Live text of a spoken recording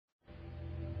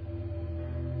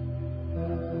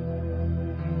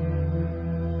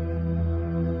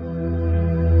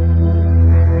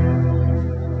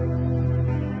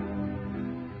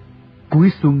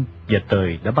xuân và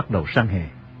trời đã bắt đầu sang hè.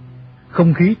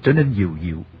 Không khí trở nên dịu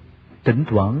dịu, thỉnh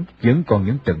thoảng vẫn còn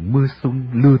những trận mưa xuân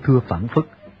lưa thưa phảng phất,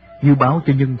 như báo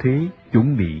cho nhân thế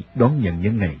chuẩn bị đón nhận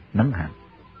những ngày nắng hạn.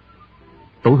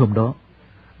 Tối hôm đó,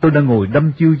 tôi đang ngồi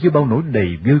đăm chiêu với bao nỗi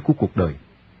đầy vơi của cuộc đời,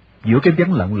 giữa cái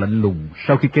vắng lặng lạnh lùng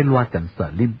sau khi cái loa cạnh xà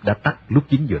lim đã tắt lúc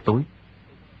 9 giờ tối.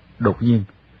 Đột nhiên,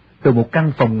 từ một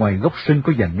căn phòng ngoài góc sân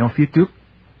có giàn nho phía trước,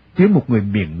 tiếng một người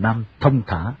miền Nam thông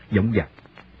thả dõng dạc: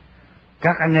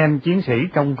 Các anh em chiến sĩ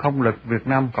trong không lực Việt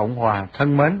Nam Cộng Hòa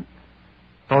thân mến,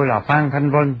 tôi là Phan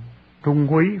Thanh Vân, trung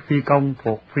úy phi công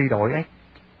thuộc phi đội S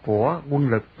của quân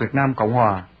lực Việt Nam Cộng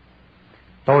Hòa.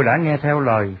 Tôi đã nghe theo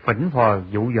lời phỉnh phờ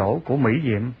dụ dỗ của Mỹ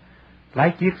Diệm, lái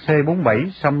chiếc C-47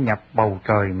 xâm nhập bầu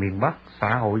trời miền Bắc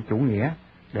xã hội chủ nghĩa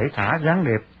để thả gián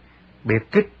điệp,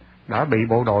 biệt kích đã bị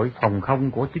bộ đội phòng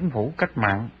không của chính phủ cách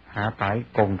mạng hạ tại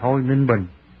Cồn Thôi, Ninh Bình.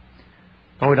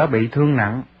 Tôi đã bị thương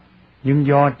nặng, nhưng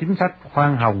do chính sách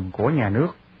khoan hồng của nhà nước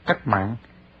cách mạng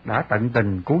đã tận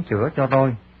tình cứu chữa cho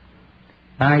tôi.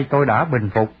 Nay tôi đã bình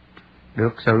phục,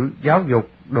 được sự giáo dục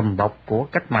đùm bọc của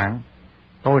cách mạng.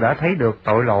 Tôi đã thấy được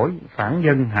tội lỗi phản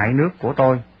dân hại nước của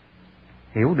tôi,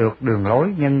 hiểu được đường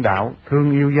lối nhân đạo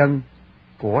thương yêu dân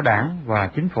của Đảng và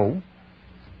chính phủ.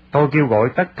 Tôi kêu gọi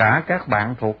tất cả các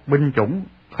bạn thuộc binh chủng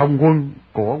không quân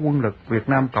của quân lực Việt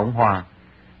Nam Cộng Hòa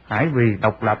hãy vì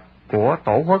độc lập của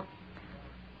Tổ quốc,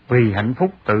 vì hạnh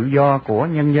phúc tự do của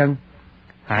nhân dân,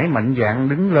 hãy mạnh dạn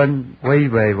đứng lên quay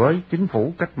về với chính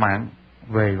phủ cách mạng,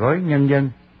 về với nhân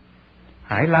dân.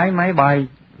 Hãy lái máy bay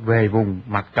về vùng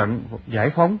mặt trận giải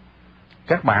phóng.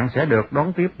 Các bạn sẽ được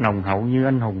đón tiếp nồng hậu như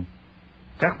anh hùng.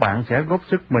 Các bạn sẽ góp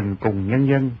sức mình cùng nhân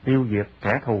dân tiêu diệt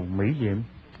kẻ thù Mỹ Diệm.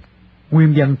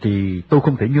 Nguyên văn thì tôi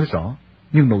không thể nhớ rõ,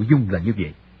 nhưng nội dung là như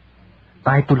vậy.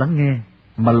 Tai tôi lắng nghe,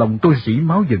 mà lòng tôi rỉ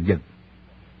máu dần dần.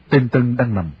 Tên Tân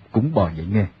đang nằm cũng bò dậy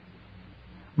nghe.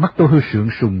 Mắt tôi hơi sượng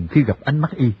sùng khi gặp ánh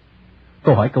mắt y.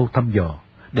 Tôi hỏi câu thăm dò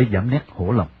để giảm nét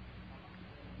hổ lòng.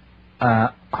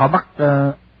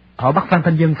 Họ bắt Phan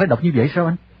Thanh Vân phải đọc như vậy sao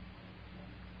anh?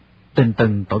 Tên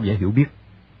Tân tỏ vẻ hiểu biết.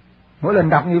 Mỗi lần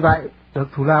đọc như vậy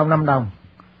được thù lao 5 đồng.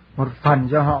 Một phần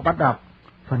do họ bắt đọc,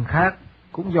 phần khác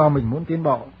cũng do mình muốn tiến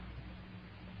bộ.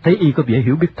 Thấy y có vẻ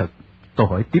hiểu biết thật, tôi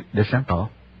hỏi tiếp để sáng tỏ.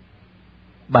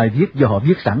 Bài viết do họ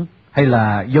viết sẵn hay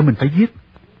là do mình phải viết?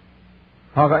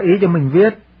 Họ gợi ý cho mình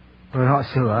viết, rồi họ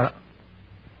sửa.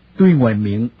 Tuy ngoài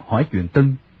miệng hỏi chuyện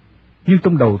Tân, nhưng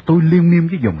trong đầu tôi liên miên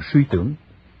với dòng suy tưởng.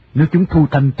 Nếu chúng thu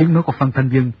thanh tiếng nói của Phan Thanh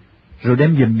Vân, rồi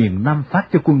đem về miền Nam phát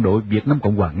cho quân đội Việt Nam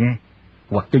Cộng Hòa nghe,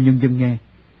 hoặc cho nhân dân nghe,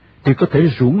 thì có thể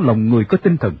ruỗng lòng người có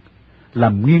tinh thần,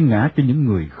 làm nghiêng ngã cho những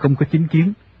người không có chính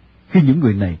kiến, khi những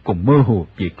người này còn mơ hồ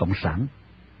về Cộng sản.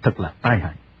 Thật là tai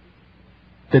hại.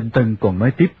 Tên Tân còn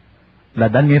nói tiếp là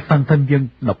đã nghe Phan Thanh Vân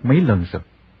đọc mấy lần rồi.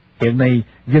 Hiện nay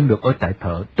Vân được ở trại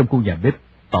thợ trong khu nhà bếp,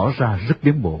 tỏ ra rất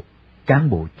tiến bộ, cán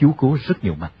bộ chiếu cố rất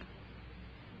nhiều mặt.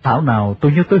 Thảo nào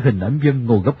tôi nhớ tới hình ảnh Vân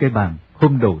ngồi góc cái bàn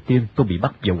hôm đầu tiên tôi bị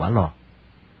bắt vào quả lò.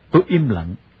 Tôi im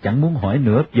lặng, chẳng muốn hỏi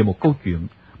nữa về một câu chuyện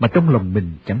mà trong lòng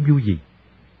mình chẳng vui gì.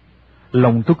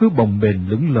 Lòng tôi cứ bồng bềnh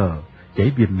lững lờ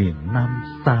chảy về miền Nam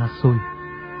xa xôi.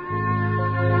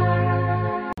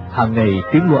 Hàng ngày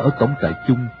tiếng loa ở cổng trại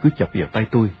chung cứ chọc vào tay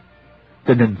tôi,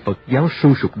 cho nên Phật giáo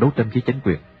sôi sục đấu tranh với chính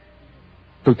quyền.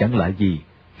 Tôi chẳng lạ gì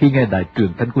khi nghe đài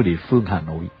truyền thanh của địa phương Hà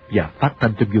Nội và phát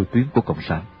thanh trên vô tuyến của Cộng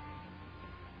sản.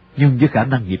 Nhưng với khả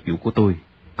năng nghiệp vụ của tôi,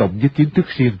 cộng với kiến thức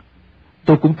riêng,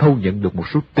 tôi cũng thâu nhận được một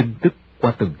số tin tức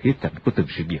qua từng khía cạnh của từng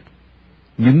sự việc.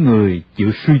 Những người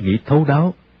chịu suy nghĩ thấu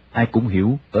đáo, ai cũng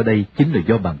hiểu ở đây chính là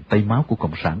do bàn tay máu của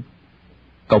Cộng sản.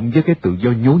 Cộng với cái tự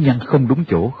do nhố nhăng không đúng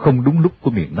chỗ, không đúng lúc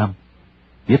của miền Nam,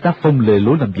 với tác phong lề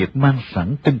lối làm việc mang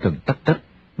sẵn tinh thần tắc trách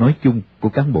nói chung của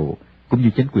cán bộ cũng như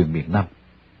chính quyền miền Nam,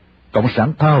 Cộng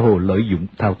sản tha hồ lợi dụng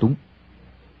thao túng.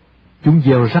 Chúng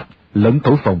gieo rắc lẫn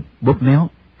thổi phồng, bóp méo,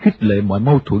 khích lệ mọi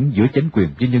mâu thuẫn giữa chính quyền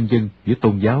với nhân dân, giữa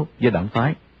tôn giáo với đảng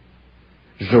phái.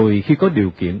 Rồi khi có điều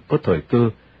kiện, có thời cơ,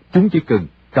 chúng chỉ cần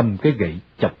cầm cái gậy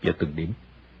chọc vào từng điểm.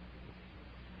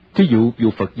 Thí dụ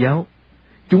vụ Phật giáo,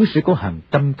 chúng sẽ có hàng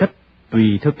trăm cách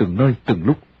tùy theo từng nơi từng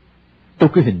lúc. Tôi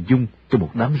cứ hình dung cho một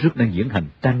đám rước đang diễn hành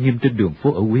trang nghiêm trên đường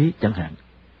phố ở Huế chẳng hạn,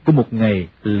 có một ngày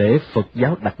lễ Phật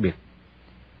giáo đặc biệt.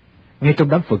 Ngay trong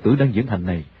đám Phật tử đang diễn hành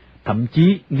này, thậm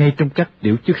chí ngay trong các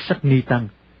điệu chức sắc nghi tăng,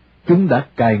 chúng đã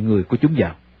cài người của chúng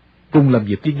vào, cùng làm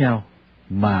việc với nhau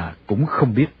mà cũng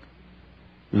không biết.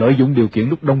 Lợi dụng điều kiện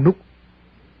lúc đông đúc,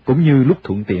 cũng như lúc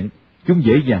thuận tiện, chúng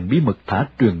dễ dàng bí mật thả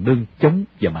truyền đơn chống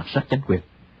và mạt sát chính quyền.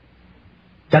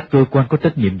 Các cơ quan có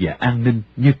trách nhiệm về an ninh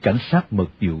như cảnh sát, mật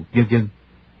vụ, v.v.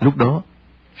 lúc đó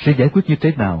sẽ giải quyết như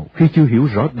thế nào khi chưa hiểu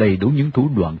rõ đầy đủ những thủ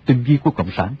đoạn tinh vi của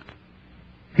Cộng sản?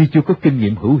 khi chưa có kinh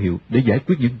nghiệm hữu hiệu để giải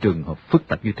quyết những trường hợp phức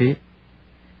tạp như thế.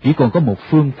 Chỉ còn có một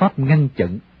phương pháp ngăn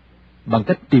chặn bằng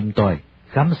cách tìm tòi,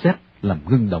 khám xét, làm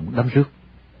ngưng động đám rước.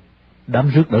 Đám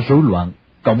rước đã rối loạn,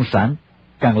 cộng sản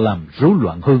càng làm rối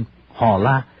loạn hơn, hò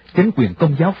la, chính quyền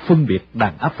công giáo phân biệt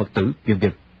đàn áp Phật tử, v.v.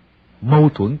 Mâu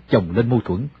thuẫn chồng lên mâu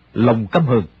thuẫn, lòng căm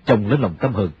hờn chồng lên lòng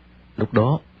căm hờn. Lúc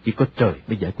đó chỉ có trời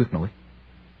mới giải quyết nổi.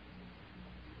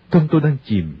 Thân tôi đang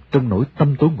chìm trong nỗi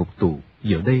tâm tối ngục tù,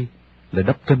 giờ đây lại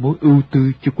đắp thêm mối ưu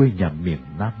tư cho quê nhà miền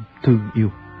Nam thương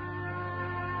yêu.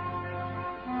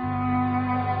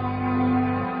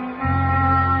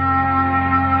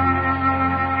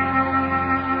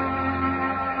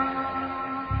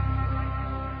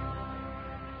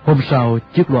 Hôm sau,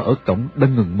 chiếc loa ở cổng đã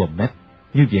ngừng mồm mép,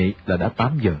 như vậy là đã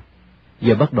 8 giờ.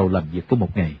 Giờ bắt đầu làm việc của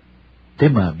một ngày, thế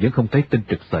mà vẫn không thấy tên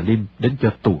trực xà lim đến cho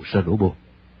tù ra đổ bô.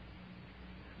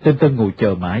 Tên Tân ngồi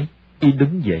chờ mãi, y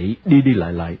đứng dậy đi đi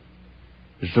lại lại,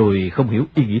 rồi không hiểu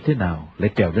y nghĩ thế nào lại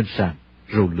trèo lên sàn,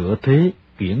 rồi lựa thế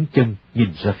kiễng chân nhìn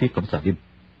ra phía cổng xà lim.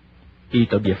 Y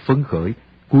tỏ vẻ phấn khởi,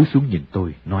 cúi xuống nhìn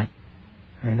tôi, nói: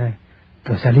 Này,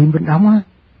 cửa xà lim vẫn đóng á?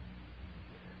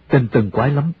 Tên Tân quái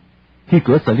lắm, khi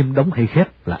cửa xà lim đóng hay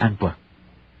khép là an toàn.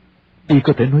 Y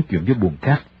có thể nói chuyện với buồng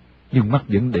khác, nhưng mắt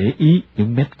vẫn để ý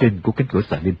những mép trên của cánh cửa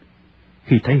xà lim.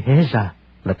 Khi thấy hé ra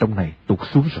là trong này tụt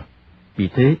xuống rồi, vì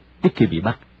thế ít khi bị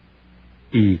bắt.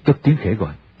 Y cất tiếng khẽ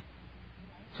gọi: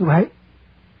 Số 7.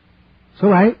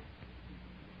 Số 7.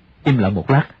 Im lặng một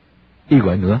lát, y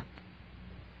gọi nữa: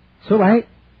 Số 7.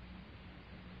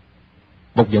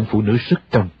 Một giọng phụ nữ sức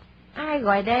trong: Ai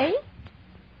gọi đấy?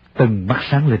 Tân mắt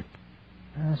sáng lên: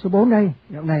 Số 4 đây,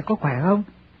 dạo này có khỏe không?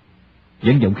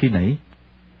 Vẫn giọng khi nãy: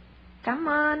 Cảm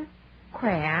ơn,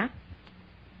 khỏe.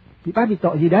 Bị bắt vì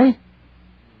tội gì đấy?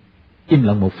 Im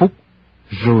lặng một phút,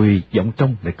 rồi giọng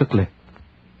trong lại cất lên: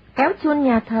 Kéo chuông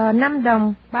nhà thờ 5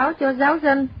 đồng báo cho giáo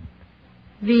dân,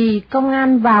 vì công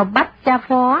an vào bắt cha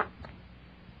phó.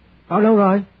 Bao lâu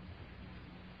rồi?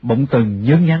 Bỗng Tân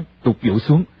nhớ nhác tụt dỗ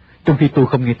xuống, trong khi tôi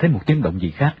không nghe thấy một tiếng động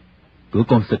gì khác. Cửa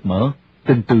con xịt mở,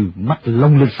 Tên Tư mắt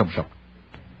long lên sòng sọc: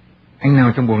 Anh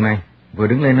nào trong buồng này vừa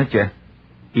đứng lên nói chuyện?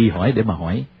 Y hỏi để mà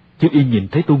hỏi, chứ y nhìn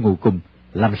thấy tôi ngồi cùng,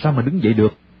 làm sao mà đứng dậy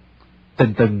được.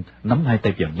 Tên Tân nắm hai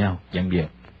tay vào nhau, dặn dò: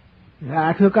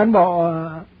 Dạ thưa cán bộ.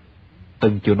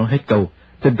 Tân chưa nói hết câu,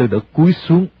 Tên Tư đã cúi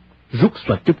xuống, rút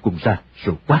xoạch chút cùng ra,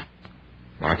 rồi quát: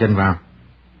 Bỏ chân vào.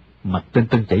 Mặt Tên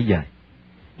Tân chảy dài.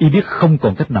 Y biết không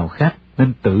còn cách nào khác,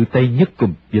 nên tự tay nhấc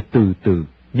cùng và từ từ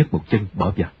nhấc một chân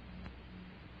bỏ vào.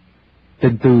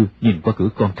 Tên Tư nhìn qua cửa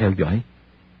con theo dõi,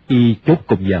 y chốt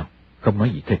cùng vào, không nói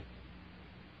gì thêm.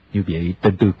 Như vậy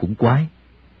Tên Tư cũng quái,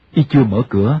 y chưa mở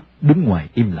cửa, đứng ngoài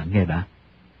im lặng nghe đã.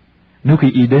 Nếu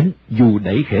khi y đến, dù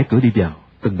đẩy khẽ cửa đi vào,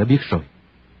 Tân đã biết rồi.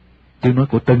 Tiếng nói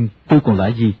của Tân, tôi còn lạ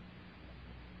gì?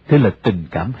 Thế là tình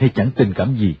cảm hay chẳng tình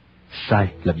cảm gì,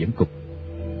 sai là vẫn cục.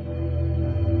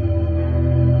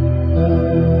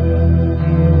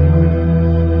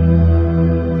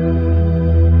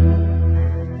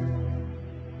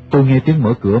 Tôi nghe tiếng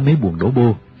mở cửa mấy buồng đổ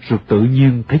bô, rồi tự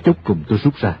nhiên thấy chốt cùng tôi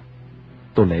rút ra.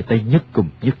 Tôi lẹ tay nhấc cùng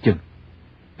nhấc chân.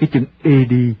 Cái chân ê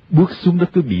đi, bước xuống đất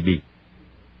cứ bị.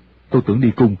 Tôi tưởng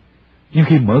đi cung, nhưng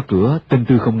khi mở cửa, Tên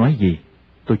Tư không nói gì.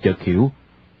 Tôi chợt hiểu,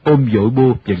 ôm vội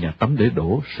bô vào nhà tắm để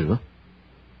đổ sữa.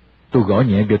 Tôi gõ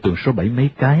nhẹ vào tường số 7 mấy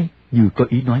cái, như có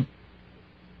ý nói: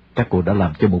 Các cô đã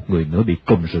làm cho một người nữa bị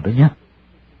cùm rồi đó nhé.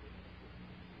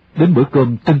 Đến bữa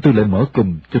cơm, Tên Tư lại mở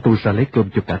cùm cho tôi ra lấy cơm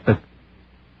cho cả Tân.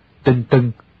 Tên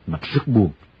Tân mặt rất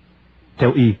buồn.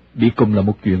 Theo y, bị cùm là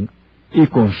một chuyện, y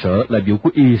còn sợ là vụ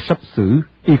của y sắp xử,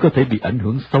 y có thể bị ảnh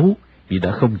hưởng xấu vì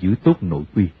đã không giữ tốt nội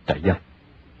quy trại giam.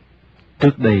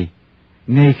 Trước đây,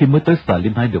 ngay khi mới tới xà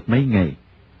lim 2 được mấy ngày,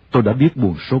 tôi đã biết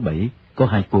buồng số 7 có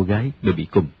 2 cô gái đều bị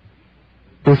cùm.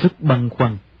 Tôi rất băn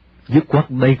khoăn, dứt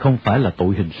khoát đây không phải là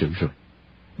tội hình sự rồi,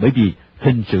 bởi vì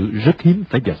hình sự rất hiếm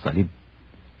phải vào xà lim.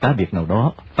 Cá biệt nào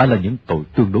đó phải là những tội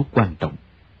tương đối quan trọng,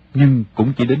 nhưng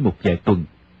cũng chỉ đến một vài tuần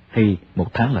hay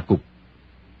 1 tháng là cùng.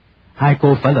 2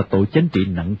 cô phải là tội chính trị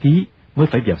nặng ký mới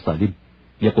phải vào xà lim,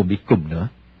 và còn bị cùm nữa.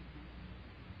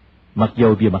 Mặc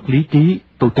dầu về mặt lý trí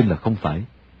tôi tin là không phải,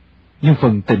 nhưng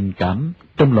phần tình cảm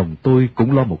trong lòng tôi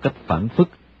cũng lo một cách phản phất,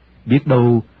 biết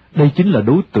đâu đây chính là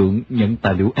đối tượng nhận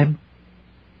tài liệu em.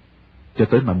 Cho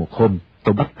tới mà một hôm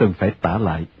tôi bắt Tân phải tả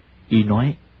lại, y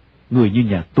nói người như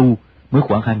nhà tu mới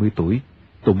khoảng 20 tuổi,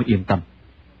 tôi mới yên tâm.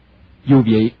 Dù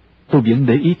vậy, tôi vẫn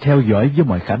để ý theo dõi với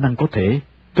mọi khả năng có thể,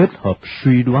 kết hợp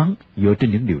suy đoán dựa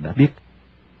trên những điều đã biết.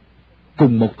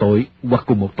 Cùng một tội hoặc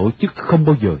cùng một tổ chức không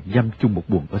bao giờ giam chung một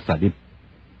buồng ở xà lim.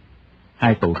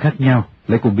 2 tội khác nhau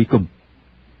lại cùng bị cùm.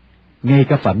 Ngay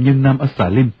cả phạm nhân nam ở xà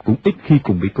lim cũng ít khi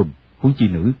cùng bị cùm, huống chi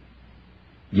nữ.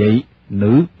 Vậy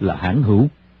nữ là hãn hữu,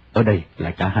 ở đây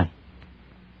lại cả hai.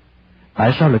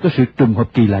 Tại sao lại có sự trùng hợp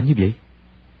kỳ lạ như vậy?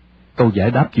 Câu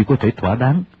giải đáp chỉ có thể thỏa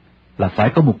đáng là phải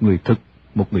có một người thực,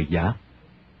 một người giả.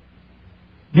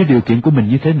 Với điều kiện của mình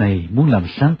như thế này, muốn làm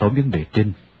sáng tỏ vấn đề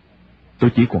trên, tôi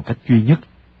chỉ còn cách duy nhất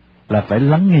là phải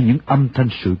lắng nghe những âm thanh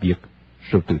sự việc,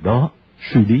 rồi từ đó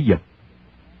suy lý dần.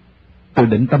 Từ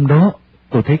định tâm đó,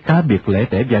 tôi thấy cá biệt lẻ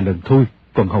tẻ vài lần thôi,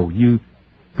 còn hầu như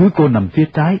cứ cô nằm phía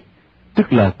trái,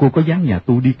 tức là cô có dáng nhà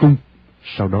tu đi cung,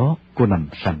 sau đó cô nằm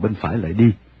sang bên phải lại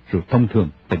đi, rồi thông thường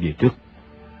ta về trước.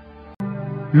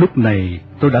 Lúc này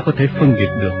tôi đã có thể phân biệt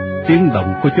được tiếng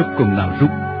động của chốt cùng nào rút,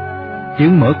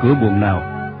 tiếng mở cửa buồng nào,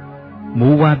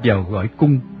 mụ qua vào gọi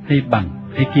cung hay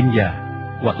bằng hay kim già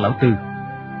hoặc lão tư.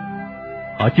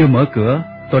 Họ chưa mở cửa,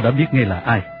 tôi đã biết ngay là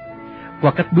ai,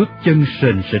 qua cách bước chân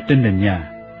sền sệt trên nền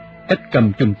nhà, cách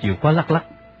cầm chùm chìa khóa lắc lắc,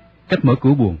 cách mở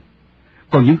cửa buồng.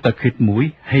 Còn những tật khịt mũi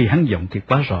hay hắn giọng thì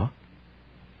quá rõ.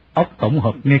 Óc tổng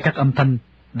hợp nghe các âm thanh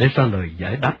để ra lời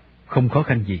giải đáp không khó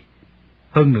khăn gì.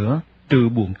 Hơn nữa, trừ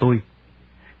buồng tôi,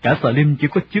 cả xà lim chỉ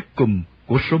có chiếc cùm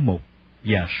của số 1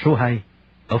 và số 2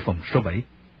 ở phòng số 7.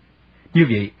 Như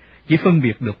vậy, chỉ phân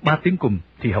biệt được 3 tiếng cùm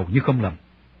thì hầu như không lầm.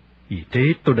 Vì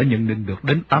thế tôi đã nhận định được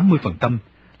đến 80%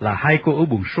 là 2 cô ở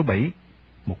buồng số 7,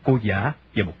 một cô giả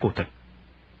và một cô thật.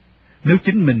 Nếu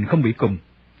chính mình không bị cùm,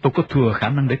 tôi có thừa khả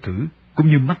năng để thử,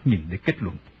 cũng như mắt nhìn để kết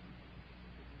luận.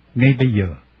 Ngay bây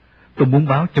giờ, tôi muốn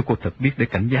báo cho cô thật biết để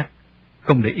cảnh giác,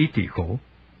 không để ý thì khổ.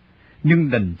 Nhưng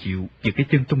đành chịu về cái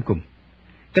chân trong cùng,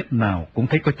 cách nào cũng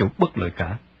thấy có chỗ bất lợi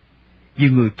cả, vì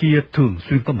người kia thường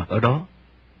xuyên có mặt ở đó.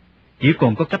 Chỉ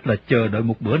còn có cách là chờ đợi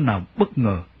một bữa nào bất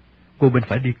ngờ, cô bên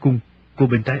phải đi cung, cô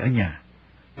bên trái ở nhà,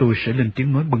 tôi sẽ lên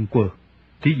tiếng nói bâng quơ,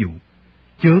 thí dụ,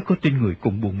 chớ có tin người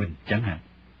cùng buồn mình chẳng hạn.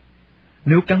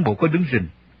 Nếu cán bộ có đứng rình,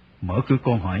 mở cửa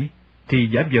con hỏi, thì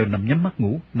giả vờ nằm nhắm mắt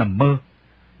ngủ, nằm mơ,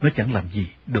 nó chẳng làm gì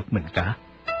được mình cả.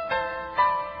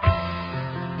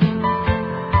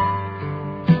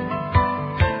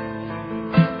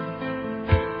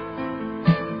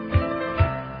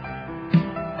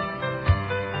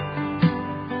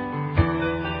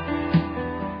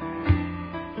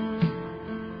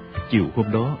 Chiều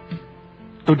hôm đó,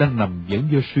 tôi đang nằm vẫn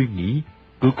vô suy nghĩ,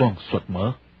 cửa con xoạch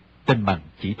mở, tên bằng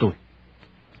chỉ tôi.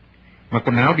 Mặc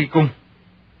quần áo đi cung.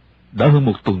 Đã hơn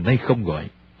một tuần nay không gọi,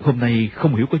 hôm nay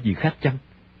không hiểu có gì khác chăng?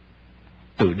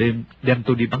 Từ đêm đem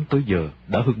tôi đi bắn tới giờ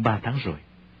đã hơn 3 tháng rồi.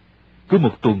 Cứ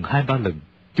một tuần 2-3 lần,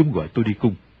 chúng gọi tôi đi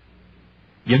cung.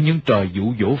 Vẫn những trò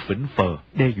dụ dỗ phỉnh phờ,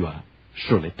 đe dọa,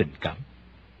 rồi lại tình cảm.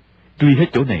 Truy hết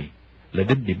chỗ này, lại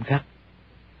đến điểm khác.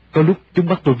 Có lúc chúng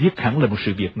bắt tôi viết hẳn là một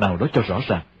sự việc nào đó cho rõ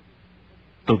ràng.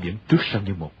 Tôi vẫn trước sau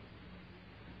như một.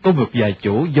 Có một vài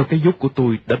chỗ do cái dốt của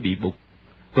tôi đã bị bục,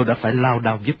 tôi đã phải lao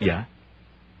đao vất vả.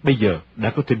 Bây giờ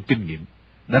đã có thêm kinh nghiệm,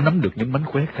 đã nắm được những mánh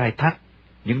khóe khai thác,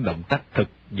 những động tác thật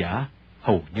giả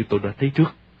hầu như tôi đã thấy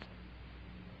trước.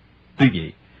 Tuy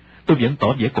vậy, tôi vẫn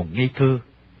tỏ vẻ còn ngây thơ,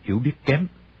 hiểu biết kém.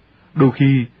 Đôi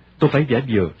khi tôi phải giả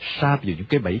vờ sa vào những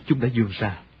cái bẫy chúng đã vươn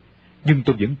ra, nhưng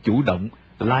tôi vẫn chủ động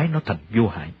lái nó thành vô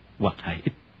hại hoặc hại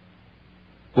ích.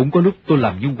 Cũng có lúc tôi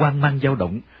làm như hoang mang dao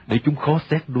động để chúng khó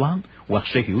xét đoán hoặc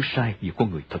sẽ hiểu sai về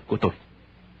con người thật của tôi.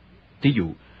 Ví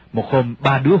dụ, một hôm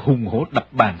 3 đứa hùng hổ đập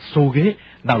bàn xô ghế,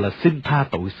 nào là xin tha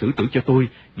tội xử tử cho tôi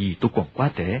vì tôi còn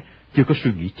quá trẻ, chưa có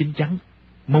suy nghĩ chín chắn,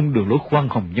 mong đường lối khoan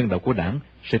hồng nhân đạo của Đảng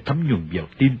sẽ thấm nhuần vào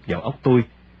tim vào óc tôi,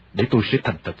 để tôi sẽ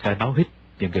thành thật khai báo hết,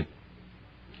 vân vân.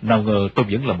 Nào ngờ tôi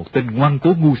vẫn là một tên ngoan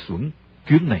cố ngu xuẩn,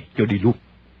 chuyến này cho đi luôn.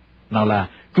 Nào là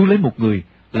cứu lấy một người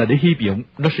là để hy vọng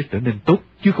nó sẽ trở nên tốt,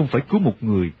 chứ không phải cứu một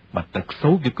người mà tật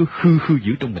xấu vẫn cứ khư khư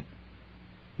giữ trong mình.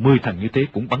 10 thằng như thế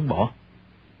cũng bắn bỏ.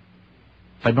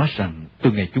 Phải nói rằng,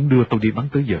 từ ngày chúng đưa tôi đi bắn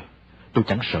tới giờ, tôi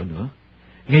chẳng sợ nữa.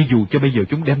 Ngay dù cho bây giờ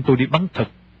chúng đem tôi đi bắn thật,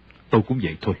 tôi cũng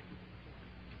vậy thôi.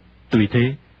 Tuy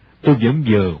thế, tôi vẫn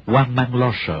giờ hoang mang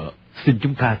lo sợ, xin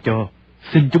chúng tha cho,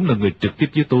 xin chúng là người trực tiếp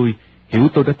với tôi, hiểu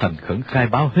tôi đã thành khẩn khai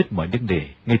báo hết mọi vấn đề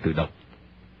ngay từ đầu.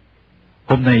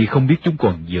 Hôm nay không biết chúng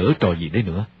còn giở trò gì đấy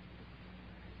nữa.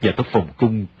 Và tới phòng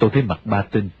cung, tôi thấy mặt 3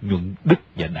 tên Nhuận, Đức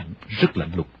và Đặng rất lạnh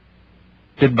lùng.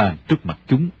 Trên bàn trước mặt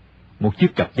chúng, một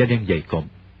chiếc cặp da đen dày cộm.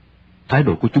 Thái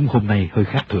độ của chúng hôm nay hơi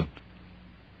khác thường.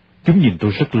 Chúng nhìn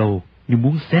tôi rất lâu, như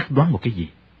muốn xét đoán một cái gì.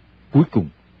 Cuối cùng,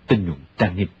 tên Nhuận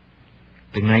trang nghiêm.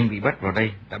 Từ ngày anh bị bắt vào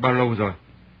đây, đã bao lâu rồi?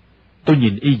 Tôi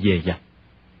nhìn y về dặt.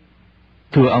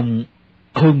 Thưa ông,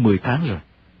 hơn 10 tháng rồi.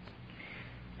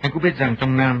 Anh có biết rằng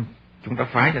trong Nam, chúng ta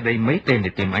phái ra đây mấy tên để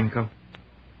tìm anh không?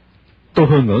 Tôi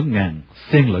hơi ngỡ ngàng,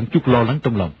 xen lẫn chút lo lắng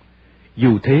trong lòng.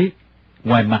 Dù thế,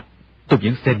 ngoài mặt, tôi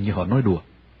vẫn xem như họ nói đùa.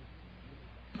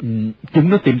 Chúng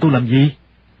nó tìm tôi làm gì?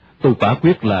 Tôi quả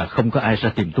quyết là không có ai ra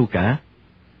tìm tôi cả.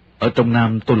 Ở trong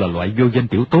Nam tôi là loại vô danh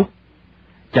tiểu tốt.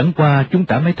 Chẳng qua chúng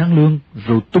trả mấy tháng lương,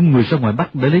 rồi tung người ra ngoài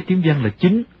Bắc để lấy tiếng vang là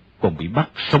chính, còn bị bắt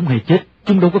sống hay chết,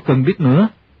 chúng đâu có cần biết nữa.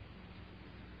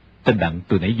 Tên Đặng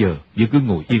từ nãy giờ vẫn cứ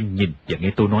ngồi yên nhìn và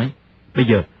nghe tôi nói. Bây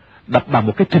giờ đập bàn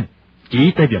một cái thình,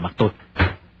 chỉ tay vào mặt tôi.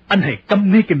 Anh hãy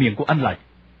câm ní cái miệng của anh lại.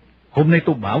 Hôm nay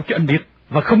tôi bảo cho anh biết,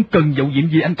 và không cần dậu diện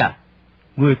gì anh cả.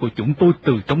 Người của chúng tôi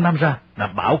từ trong Nam ra đã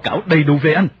báo cáo đầy đủ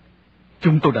về anh.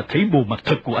 Chúng tôi đã thấy bộ mặt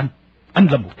thật của anh. Anh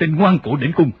là một tên ngoan cố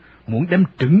đến cùng, muốn đem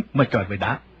trứng mà tròi về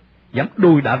đá, dám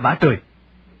đôi đá vả trời,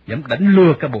 dám đánh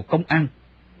lừa cả bộ công an,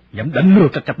 dám đánh lừa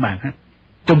cả cách mạng ha.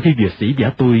 Trong khi việt sĩ giả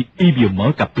tôi, y vừa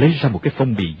mở cặp lấy ra một cái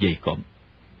phong bì dày cộm.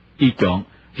 Y chọn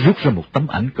rút ra một tấm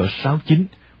ảnh cỡ 6-9,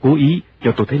 cố ý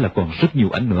cho tôi thấy là còn rất nhiều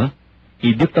ảnh nữa.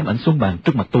 Y đứt tấm ảnh xuống bàn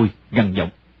trước mặt tôi, gằn giọng.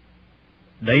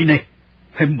 Đây này,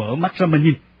 phải mở mắt ra mà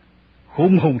nhìn.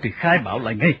 Khốn hồn thì khai bảo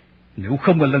lại ngay. Nếu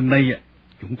không là lần này,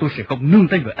 chúng tôi sẽ không nương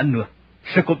tay với anh nữa,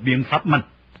 sẽ có biện pháp mạnh.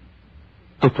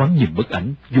 Tôi thoáng nhìn bức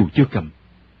ảnh, dù chưa cầm,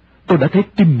 tôi đã thấy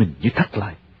tim mình như thắt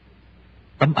lại.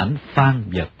 Tấm ảnh Phan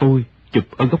và tôi chụp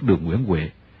ở góc đường Nguyễn Huệ,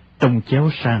 trông chéo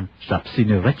sang rạp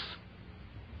Cinerex.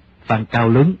 Phan cao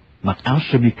lớn, mặc áo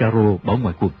sơ mi caro bỏ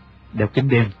ngoài quần, đeo kính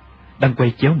đen, đang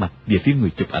quay chéo mặt về phía người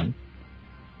chụp ảnh.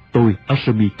 Tôi áo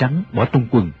sơ mi trắng, bỏ trong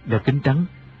quần, đeo kính trắng,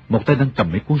 một tay đang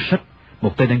cầm mấy cuốn sách,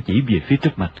 một tay đang chỉ về phía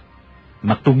trước mặt.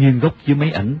 Mặt tôi nghiêng góc với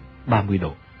máy ảnh 30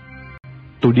 độ.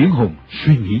 Tôi điên hồn,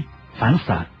 suy nghĩ, phản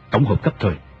xạ, tổng hợp cấp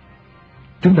thời.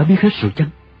 Chúng đã biết hết rồi chăng?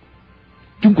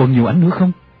 Chúng còn nhiều ảnh nữa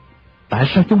không? Tại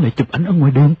sao chúng lại chụp ảnh ở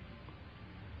ngoài đường?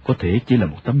 Có thể chỉ là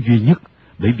một tấm duy nhất,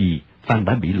 bởi vì Phan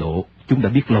đã bị lộ, chúng đã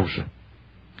biết lâu rồi.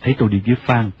 Thấy tôi đi với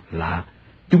Phan lạ,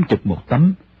 chúng chụp một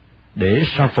tấm, để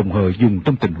sao phòng hờ dùng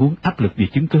trong tình huống áp lực vì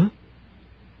chứng cớ.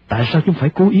 Tại sao chúng phải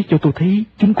cố ý cho tôi thấy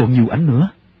chúng còn nhiều ảnh nữa?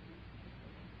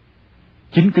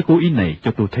 Chính cái cố ý này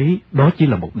cho tôi thấy đó chỉ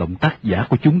là một động tác giả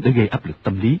của chúng để gây áp lực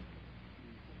tâm lý.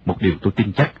 Một điều tôi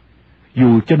tin chắc,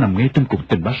 dù cho nằm ngay trong cục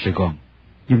tình báo Sài Gòn,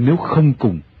 nhưng nếu không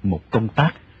cùng một công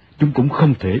tác, chúng cũng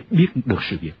không thể biết được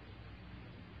sự việc.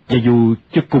 Và dù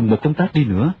cho cùng một công tác đi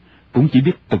nữa, cũng chỉ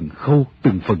biết từng khâu,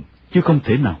 từng phần, chứ không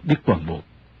thể nào biết toàn bộ.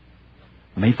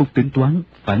 Mấy phút tính toán,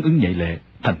 phản ứng nhạy lẹ,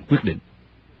 thành quyết định.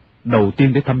 Đầu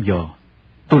tiên để thăm dò,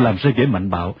 tôi làm ra vẻ mạnh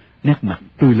bạo, nét mặt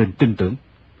tươi lên tin tưởng.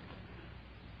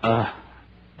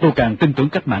 Tôi càng tin tưởng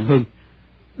cách mạng hơn.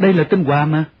 Đây là tên Hoa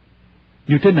mà.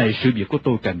 Như thế này sự việc của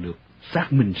tôi càng được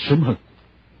xác minh sớm hơn.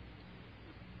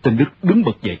 Tên Đức đứng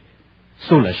bật dậy,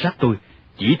 xô lại sát tôi,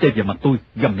 chỉ tay vào mặt tôi,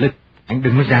 gầm lên. Anh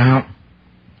đừng có dao.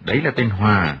 Đấy là tên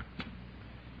Hòa.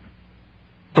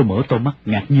 Tôi mở to mắt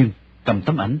ngạc nhiên, cầm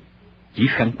tấm ảnh, chỉ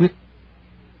khẳng quyết.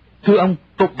 Thưa ông,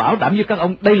 tôi bảo đảm với các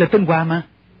ông đây là tên Hòa mà.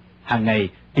 Hàng ngày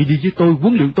y đi với tôi,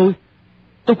 huấn luyện tôi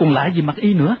còn lạ gì mặt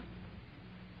y nữa.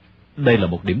 Đây là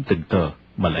một điểm tình cờ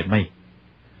mà lại may.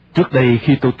 Trước đây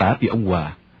khi tôi tả về ông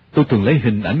Hòa, tôi thường lấy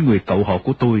hình ảnh người cậu họ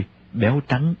của tôi, béo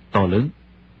trắng, to lớn.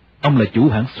 Ông là chủ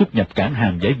hãng xuất nhập cảng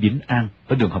hàng giấy Vĩnh An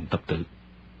ở đường Hồng Thập Tự.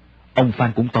 Ông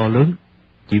Phan cũng to lớn,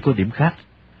 chỉ có điểm khác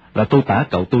là tôi tả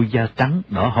cậu tôi da trắng,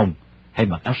 đỏ hồng, hay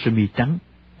mặc áo sơ mi trắng,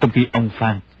 trong khi ông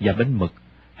Phan da bánh mực,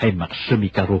 hay mặc sơ mi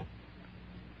caro.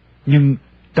 Nhưng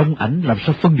trong ảnh làm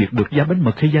sao phân biệt được da bánh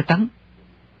mực hay da trắng?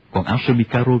 Còn áo sơ mi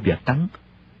caro và trắng,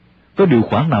 có điều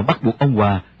khoản nào bắt buộc ông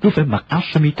Hòa cứ phải mặc áo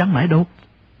sơ mi trắng mãi đâu.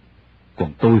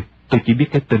 Còn tôi chỉ biết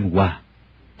cái tên Hòa,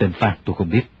 tên Phan tôi không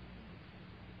biết.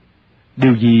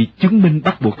 Điều gì chứng minh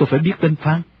bắt buộc tôi phải biết tên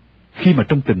Phan, khi mà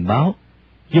trong tình báo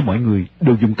với mọi người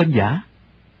đều dùng tên giả?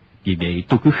 Vì vậy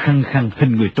tôi cứ khăng khăng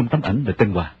hình người trong tấm ảnh là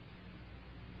tên Hòa.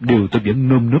 Điều tôi vẫn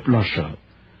nơm nớp lo sợ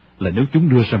là nếu chúng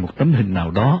đưa ra một tấm hình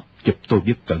nào đó chụp tôi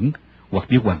viết Cẩn hoặc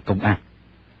viết Hoàng Công An,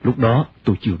 lúc đó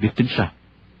tôi chưa biết tính sao.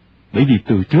 Bởi vì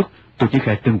từ trước tôi chỉ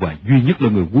khai tên Hòa duy nhất là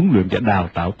người huấn luyện và đào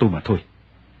tạo tôi mà thôi.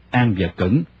 An và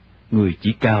Cẩn, người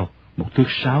chỉ cao 1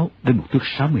 thước 6 đến 1 thước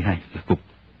 62 là cùng.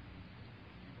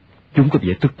 Chúng có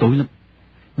vẻ tức tối lắm,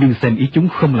 nhưng xem ý chúng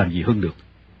không làm gì hơn được.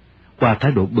 Qua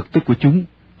thái độ bực tức của chúng,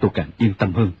 tôi càng yên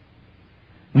tâm hơn.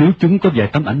 Nếu chúng có vài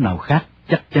tấm ảnh nào khác,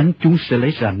 chắc chắn chúng sẽ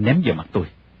lấy ra ném vào mặt tôi.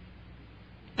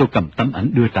 Tôi cầm tấm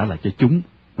ảnh đưa trả lại cho chúng,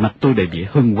 mặt tôi đầy vẻ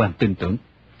hân hoan tin tưởng.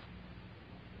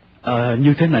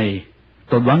 Như thế này,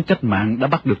 tôi đoán cách mạng đã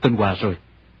bắt được tên Hòa rồi,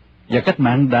 và cách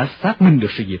mạng đã xác minh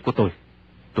được sự việc của tôi.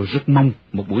 Tôi rất mong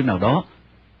một buổi nào đó,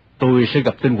 tôi sẽ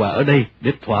gặp tên Hòa ở đây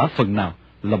để thỏa phần nào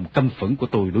lòng căm phẫn của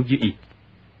tôi đối với y.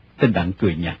 Tên Đặng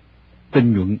cười nhạt,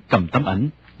 tên Nhuận cầm tấm ảnh,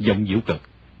 giọng giễu cợt.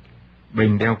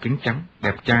 Bình đeo kính trắng,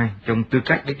 đẹp trai, trông tư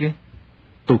cách đấy chứ.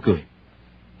 Tôi cười.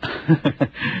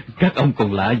 Các ông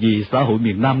còn lạ gì xã hội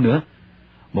miền Nam nữa.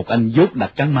 Một anh dốt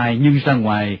đặt cánh mai nhưng ra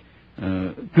ngoài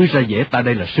cứ ra vẻ ta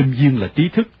đây là sinh viên, là trí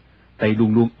thức, tay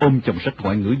luôn luôn ôm chồng sách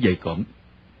ngoại ngữ dày cộm.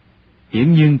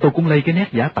 Hiển nhiên tôi cũng lây cái nét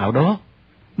giả tạo đó.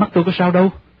 Mắt tôi có sao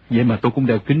đâu, vậy mà tôi cũng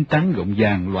đeo kính trắng gọng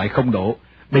vàng loại 0 độ.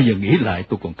 Bây giờ nghĩ lại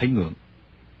tôi còn thấy ngượng.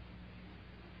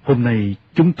 Hôm nay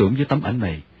chúng tưởng với tấm ảnh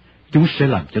này, chúng sẽ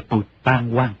làm cho tôi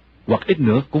tan hoang, hoặc ít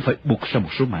nữa cũng phải buộc ra một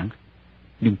số mảng.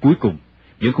 Nhưng cuối cùng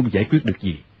vẫn không giải quyết được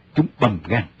gì, chúng bầm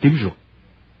gan tím ruột.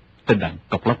 Tên Đặng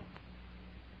cọc lóc: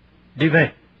 đi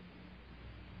về.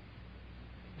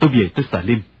 Tôi về tới Xà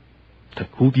Lim, thật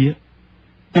hú vía.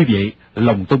 Tuy vậy,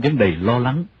 lòng tôi vẫn đầy lo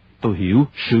lắng. Tôi hiểu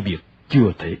sự việc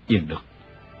chưa thể yên được.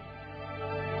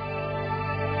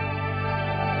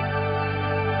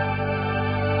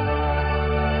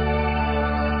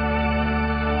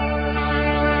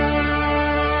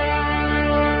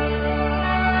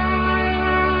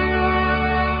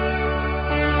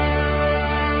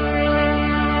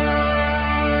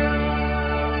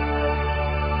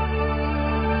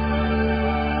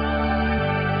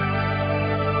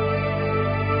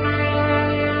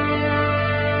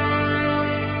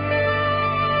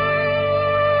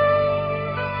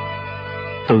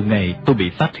 Từ ngày tôi bị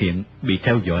phát hiện, bị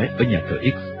theo dõi ở nhà thờ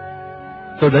X,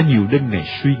 tôi đã nhiều đêm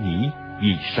ngày suy nghĩ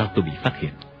vì sao tôi bị phát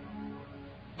hiện.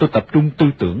 Tôi tập trung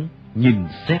tư tưởng, nhìn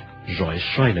xét, rọi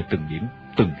soi lại từng điểm,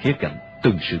 từng khía cạnh,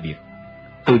 từng sự việc,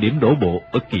 từ điểm đổ bộ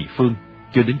ở Kỳ Phương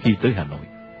cho đến khi tới Hà Nội.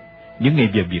 Những ngày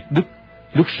về Việt Đức,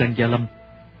 lúc sang Gia Lâm,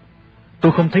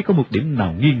 tôi không thấy có một điểm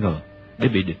nào nghi ngờ để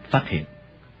bị địch phát hiện.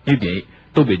 Như vậy,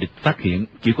 tôi bị địch phát hiện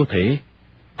chỉ có thể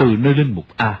từ nơi linh mục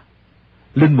A.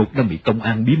 Linh mục đang bị công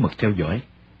an bí mật theo dõi.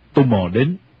 Tôi mò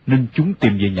đến nên chúng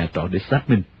tìm về nhà trọ để xác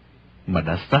minh. Mà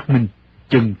đã xác minh,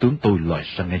 chân tướng tôi lòi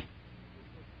ra ngay.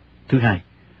 Thứ hai,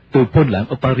 từ Paul Lãng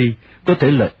ở Paris có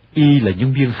thể là Y là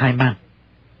nhân viên hai mang.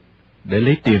 Để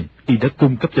lấy tiền, Y đã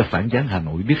cung cấp cho phản gián Hà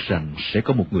Nội biết rằng sẽ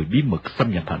có một người bí mật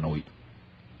xâm nhập Hà Nội,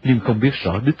 nhưng không biết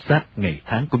rõ đích xác ngày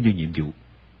tháng cũng như nhiệm vụ.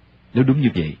 Nếu đúng như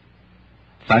vậy,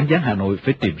 phản gián Hà Nội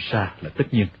phải tìm ra là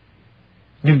tất nhiên.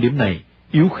 Nhưng điểm này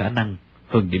yếu khả năng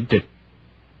hơn điểm trên.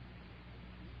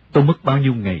 Tôi mất bao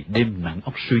nhiêu ngày đêm nặng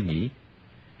óc suy nghĩ,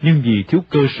 nhưng vì thiếu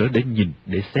cơ sở để nhìn,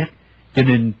 để xét, cho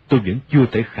nên tôi vẫn chưa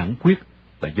thể khẳng quyết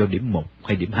là do điểm 1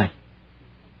 hay điểm 2.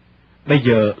 Bây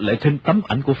giờ lại thêm tấm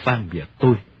ảnh của Phan và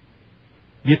tôi.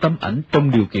 Với tấm ảnh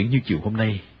trong điều kiện như chiều hôm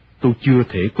nay, tôi chưa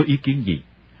thể có ý kiến gì,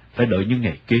 phải đợi những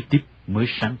ngày kế tiếp mới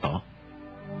sáng tỏ.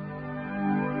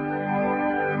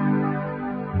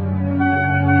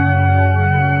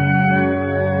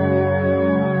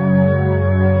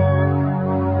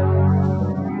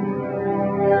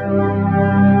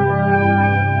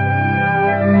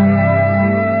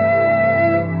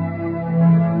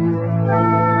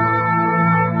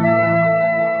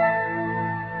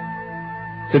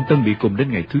 Tên Tân bị cùng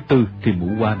đến ngày thứ 4 thì mụ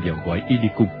Hoa vào gọi Y đi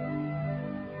cung.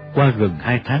 Qua gần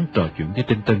 2 tháng trò chuyện với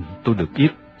tên Tân, tôi được biết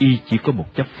Y chỉ có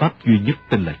một chấp pháp duy nhất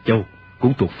tên là Châu,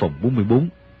 cũng thuộc phòng 44,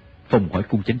 phòng hỏi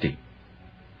cung chính trị.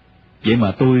 Vậy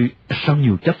mà tôi sao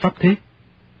nhiều chấp pháp thế?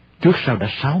 Trước sau đã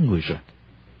 6 người rồi.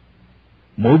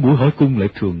 Mỗi buổi hỏi cung lại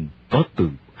thường có từ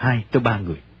 2 tới 3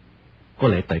 người. Có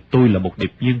lẽ tại tôi là một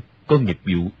điệp viên có nghiệp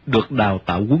vụ được đào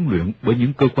tạo huấn luyện bởi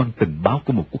những cơ quan tình báo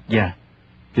của một quốc gia,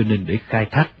 cho nên để khai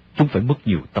thác chúng phải mất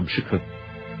nhiều tâm sức hơn.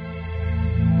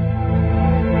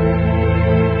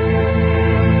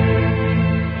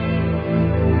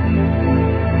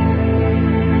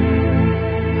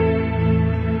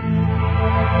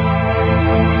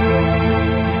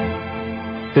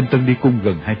 Tên Tân đi cung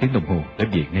gần 2 tiếng đồng hồ đã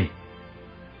về ngay.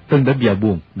 Tân đã vào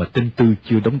buồng mà tên Tư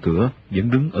chưa đóng cửa,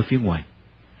 vẫn đứng ở phía ngoài.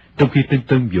 Trong khi tên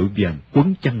Tân vội vàng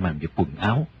quấn chăn màn và quần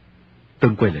áo,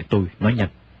 Tân quay lại tôi nói nhanh: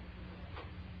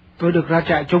 Tôi được ra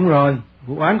trại chung rồi,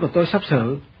 vụ án của tôi sắp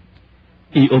xử.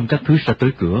 Y ôm các thứ ra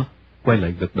tới cửa, quay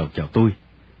lại gật đầu chào tôi.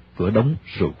 Cửa đóng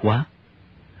rồi khóa.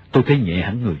 Tôi thấy nhẹ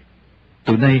hẳn người.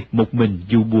 Từ nay một mình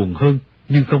dù buồn hơn,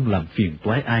 nhưng không làm phiền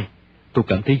toái ai. Tôi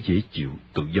cảm thấy dễ chịu,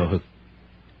 tự do hơn.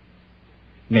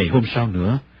 Ngày hôm sau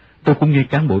nữa, tôi cũng nghe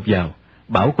cán bộ vào,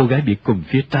 bảo cô gái bị cùm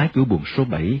phía trái cửa buồng số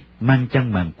 7 mang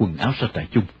chăn màn quần áo ra trại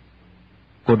chung.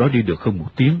 Cô đó đi được hơn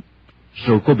 1 tiếng,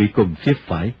 rồi cô bị cùm phía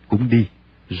phải cũng đi,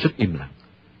 rất im lặng.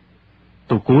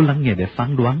 Tôi cố lắng nghe để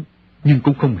phán đoán, nhưng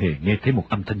cũng không hề nghe thấy một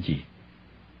âm thanh gì.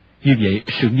 Như vậy,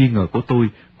 sự nghi ngờ của tôi,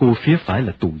 cô phía phải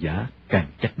là tù giả, càng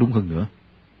chắc đúng hơn nữa.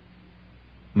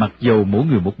 Mặc dầu mỗi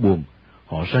người một buồng,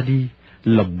 họ ra đi,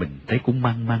 lòng mình thấy cũng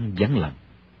mang mang vắng lặng.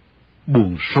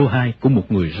 Buồng số 2 của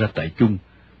một người ra trại chung,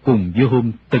 cùng với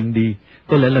hôm Tân đi,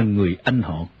 có lẽ là người anh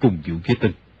họ cùng vụ với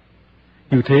Tân.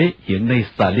 Như thế, hiện nay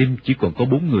Xà Lim chỉ còn có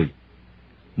 4 người.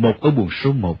 Một ở buồng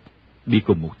số 1, bị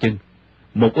cùm một chân.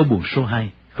 Một ở buồng số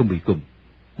 2, không bị cùm.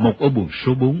 Một ở buồng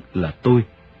số 4 là tôi,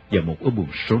 và một ở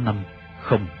buồng số 5,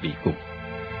 không bị cùm.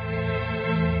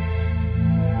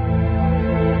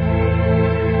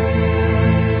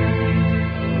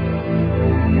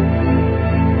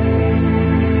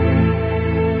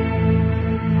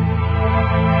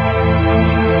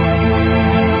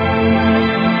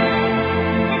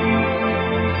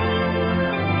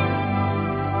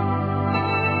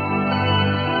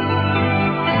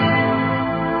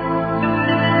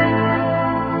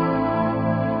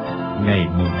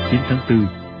 9 tháng 4,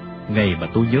 ngày mà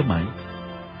tôi nhớ mãi.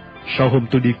 Sau hôm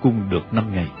tôi đi cung được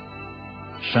 5 ngày.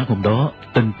 Sáng hôm đó,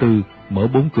 tên Tư mở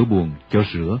 4 cửa buồng cho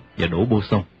rửa và đổ bô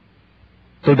xong.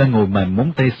 Tôi đang ngồi mài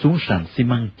móng tay xuống sàn xi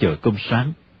măng chờ cơm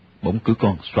sáng, bỗng cửa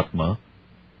con xoạch mở.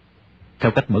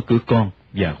 Theo cách mở cửa con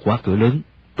và khóa cửa lớn,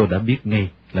 tôi đã biết ngay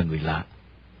là người lạ.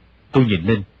 Tôi nhìn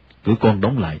lên, cửa con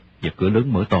đóng lại và cửa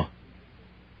lớn mở to.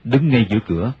 Đứng ngay giữa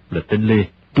cửa là tên Lê,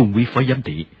 trung úy phó giám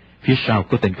thị, phía sau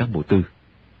có tên cán bộ Tư.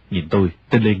 Nhìn tôi,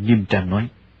 tên Lê nghiêm trang nói,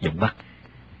 giọng Bắc: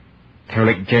 Theo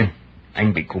lệnh trên,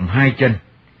 anh bị cùm 2 chân,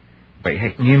 vậy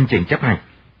hãy nghiêm chỉnh chấp hành.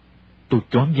 Tôi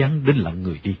choáng váng đến lặng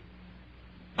người đi.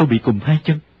 Tôi bị cùm 2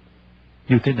 chân.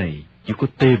 Như thế này chỉ có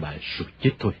tê bại rồi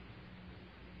chết thôi.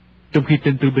 Trong khi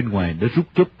tên Tư bên ngoài đã rút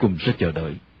chốt cùm ra chờ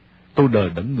đợi, tôi đờ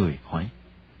đẫn người hỏi: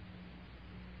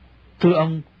 Thưa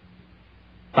ông,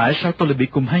 tại sao tôi lại bị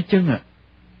cùm 2 chân ạ?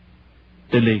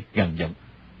 Tên Lê gằn giọng: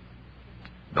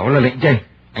 Đó là lệnh trên,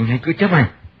 anh hãy cứ chấp hành.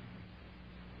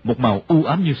 Một màu u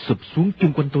ám như sụp xuống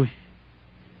chung quanh tôi.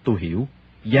 Tôi hiểu,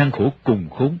 gian khổ cùng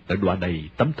khốn đã đọa đầy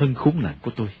tấm thân khốn nạn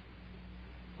của tôi.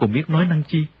 Còn biết nói năng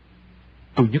chi?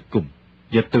 Tôi nhấc cùm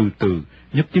và từ từ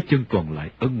nhấc chiếc chân còn lại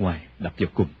ở ngoài đập vào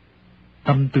cùm.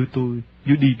 Tâm tư tôi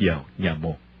như đi vào nhà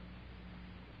mồ.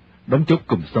 Đóng chốt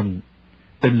cùm xong,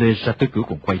 tên Lê ra tới cửa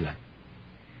còn quay lại: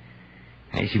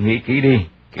 Hãy suy nghĩ kỹ đi,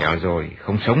 kẻo rồi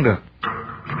không sống được.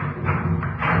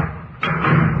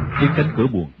 Tiếng cánh cửa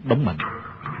buồng đóng mạnh.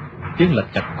 Tiếng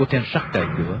lạch cạch của then sắt cài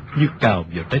cửa như cào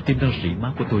vào trái tim đang rỉ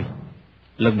máu của tôi.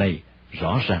 Lần này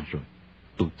rõ ràng rồi,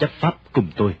 tôi chấp pháp cùng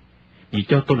tôi, vì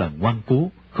cho tôi là ngoan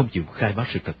cố, không chịu khai báo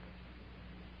sự thật.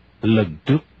 Lần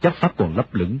trước chấp pháp còn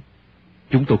lấp lửng,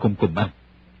 chúng tôi không cùng ăn,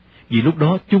 vì lúc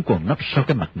đó chúng còn nấp sau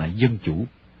cái mặt nạ dân chủ,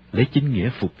 lấy chính nghĩa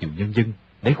phục vụ nhân dân,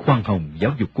 lấy khoan hồng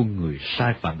giáo dục con người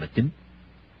sai phạm là chính.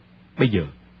 Bây giờ,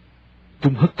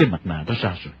 chúng hất cái mặt nạ đó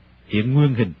ra rồi, hiện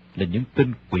nguyên hình là những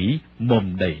tên quỷ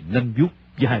mồm đầy nanh vuốt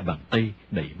với 2 bàn tay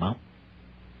đầy máu.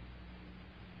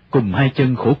 Cùng 2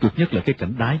 chân khổ cực nhất là cái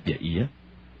cảnh đái và ỉa.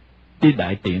 Đi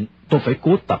đại tiện, tôi phải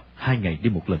cố tập 2 ngày đi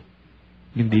một lần.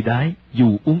 Nhưng đi đái,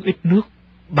 dù uống ít nước,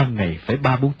 ban ngày phải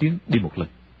 3-4 tiếng đi một lần.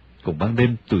 Còn ban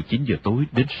đêm từ 9 giờ tối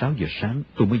đến 6 giờ sáng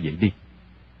tôi mới dậy đi.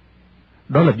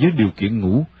 Đó là với điều kiện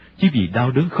ngủ, chứ vì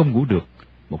đau đớn không ngủ được,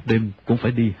 một đêm cũng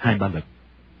phải đi 2-3 lần.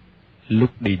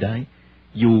 Lúc đi đái,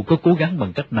 dù có cố gắng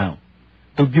bằng cách nào,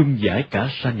 tôi vung vãi cả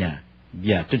sa nhà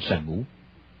và trên sàn ngủ.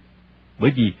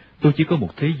 Bởi vì tôi chỉ có một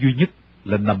thế duy nhất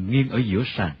là nằm nghiêng ở giữa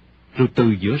sàn, rồi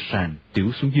từ giữa sàn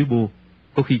tiểu xuống dưới bô,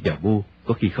 có khi vào bô,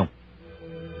 có khi không.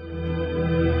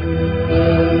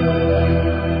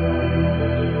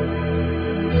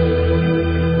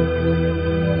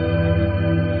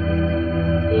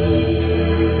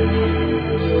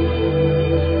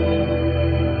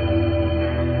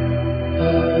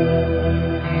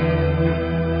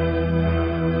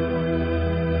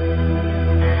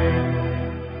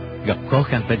 Gặp khó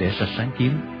khăn phải để ra sáng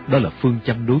kiến, đó là phương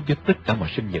châm đối với tất cả mọi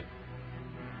sinh vật.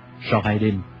 Sau 2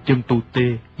 đêm, chân tôi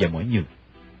tê và mỏi nhừ.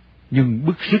 Nhưng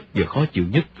bức sức và khó chịu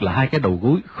nhất là 2 cái đầu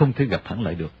gối không thể gập thẳng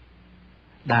lại được.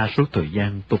 Đa số thời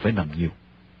gian tôi phải nằm nhiều.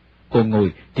 Còn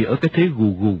ngồi thì ở cái thế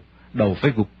gù gù, đầu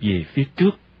phải gục về phía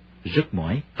trước, rất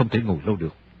mỏi, không thể ngồi lâu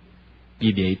được.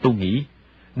 Vì vậy tôi nghĩ,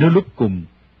 nếu lúc cùng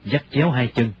dắt chéo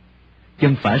 2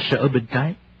 chân phải sẽ ở bên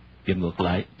trái, và ngược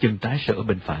lại chân trái sẽ ở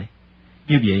bên phải.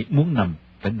 Như vậy muốn nằm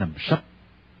phải nằm sấp,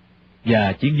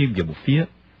 và chỉ nghiêng vào một phía,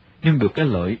 nhưng được cái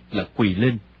lợi là quỳ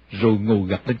lên rồi ngồi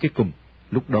gập lên cái cùm,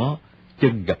 lúc đó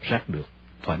chân gập sát được,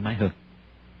 thoải mái hơn.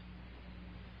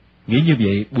 Nghĩ như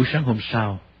vậy, buổi sáng hôm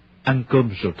sau, ăn cơm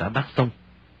rồi rửa bát xong,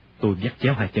 tôi dắt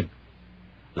chéo 2 chân.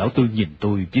 Lão Tư nhìn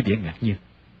tôi với vẻ ngạc nhiên.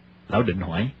 Lão định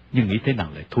hỏi, nhưng nghĩ thế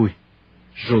nào lại thôi.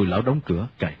 Rồi lão đóng cửa,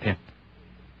 cài then.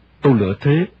 Tôi lựa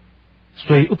thế,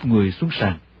 xoay úp người xuống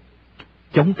sàn,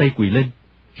 chống tay quỳ lên,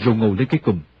 rồi ngồi lên cái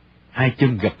cùm, 2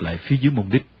 chân gập lại phía dưới mông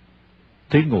đít.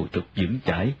 Thế ngồi thật vững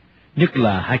chãi, nhất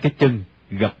là 2 cái chân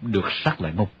gập được sát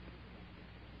lại mông.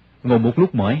 Ngồi một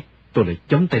lúc mỏi, tôi lại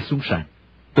chống tay xuống sàn,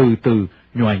 từ từ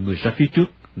nhoài người ra phía trước,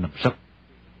 nằm sấp.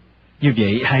 Như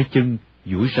vậy 2 chân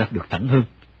duỗi ra được thẳng hơn.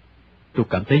 Tôi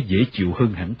cảm thấy dễ chịu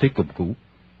hơn hẳn thế cùm cũ.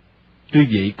 Tuy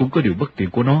vậy cũng có điều bất tiện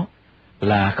của nó,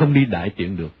 là không đi đại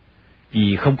tiện được,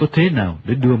 vì không có thế nào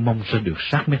để đưa mông ra được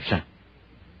sát mép sàn.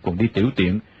 Còn đi tiểu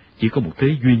tiện, chỉ có một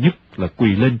thế duy nhất là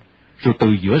quỳ lên, rồi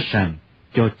từ giữa sàn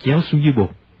cho chéo xuống dưới bô.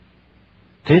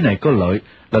 Thế này có lợi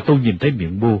là tôi nhìn thấy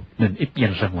miệng bô nên ít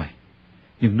văng ra ngoài,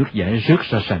 nhưng nước dãi rớt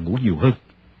ra sàn ngủ nhiều hơn.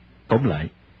 Tóm lại,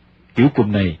 kiểu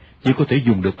cùm này chỉ có thể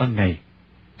dùng được ban ngày,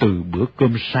 từ bữa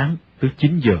cơm sáng tới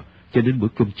 9 giờ cho đến bữa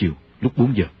cơm chiều lúc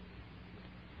 4 giờ.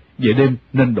 Về đêm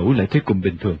nên đổi lại thế cùm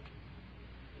bình thường.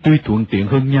 Tuy thuận tiện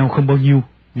hơn nhau không bao nhiêu,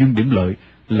 nhưng điểm lợi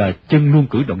là chân luôn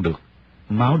cử động được,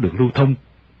 máu được lưu thông,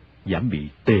 giảm bị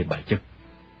tê bại chân.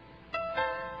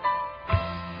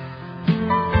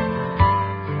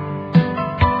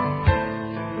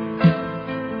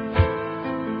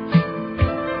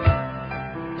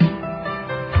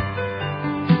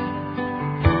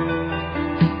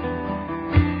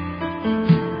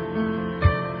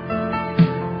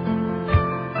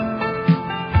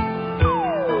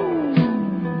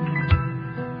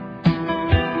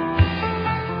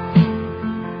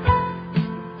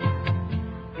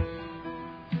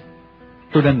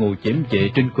 Tôi đang ngồi chễm chệ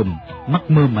trên cùm,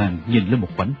 mắt mơ màng nhìn lên một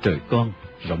khoảnh trời con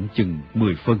rộng chừng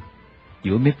 10 phân,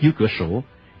 giữa mép dưới cửa sổ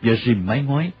và rìm mái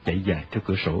ngói chạy dài theo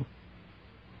cửa sổ.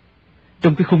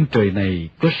 Trong cái khung trời này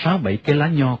có 6-7 cái lá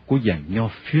nho của giàn nho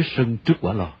phía sân trước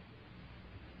quả lò,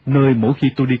 nơi mỗi khi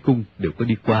tôi đi cung đều có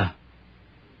đi qua.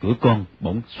 Cửa con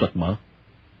bỗng xoạch mở.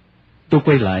 Tôi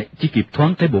quay lại chỉ kịp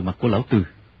thoáng thấy bộ mặt của lão Tư.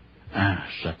 À,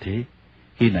 ra thế.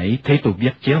 Khi nãy thấy tôi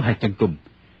vắt chéo hai chân cùm,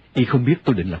 y không biết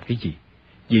tôi định làm cái gì.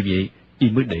 Vì vậy, y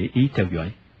mới để ý theo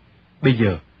dõi. Bây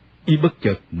giờ, y bất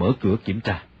chợt mở cửa kiểm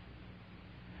tra.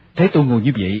 Thấy tôi ngồi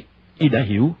như vậy, y đã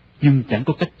hiểu, nhưng chẳng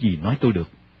có cách gì nói tôi được,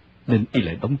 nên y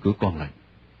lại đóng cửa con lại.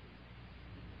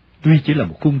 Tuy chỉ là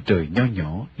một khung trời nho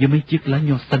nhỏ với mấy chiếc lá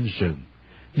nho xanh rờn,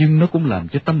 nhưng nó cũng làm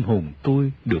cho tâm hồn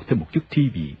tôi được thêm một chút thi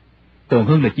vị, còn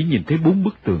hơn là chỉ nhìn thấy 4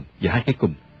 bức tường và 2 cái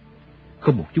cùm.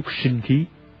 Không một chút sinh khí.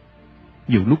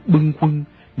 Nhiều lúc bâng khuâng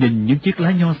nhìn những chiếc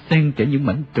lá nho xen kẽ những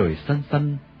mảnh trời xanh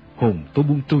xanh, hồn tôi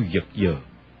buông trôi giật giờ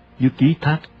như ký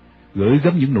thác, gửi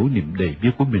gắm những nỗi niềm đầy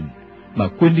vơi của mình mà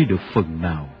quên đi được phần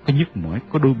nào cái nhức mỏi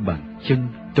có đôi bàn chân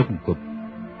trong cùm.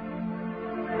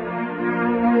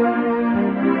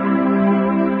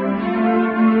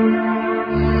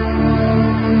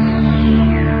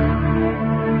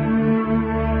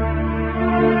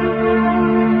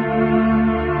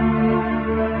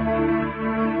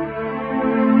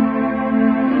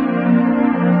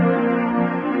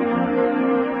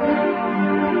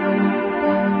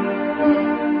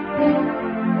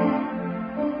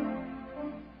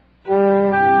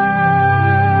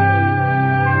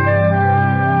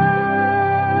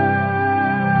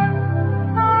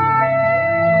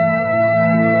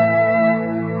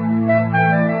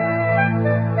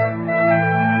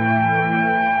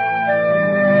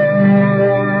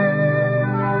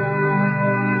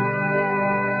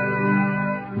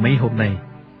 Mấy hôm nay,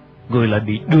 người lại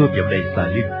bị đưa vào đầy xà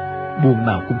lim, buồng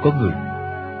nào cũng có người.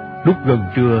 Lúc gần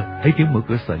trưa thấy tiếng mở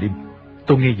cửa xà lim,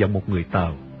 tôi nghe giọng một người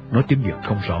Tàu nói tiếng Việt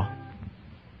không rõ.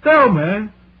 Sao mẹ?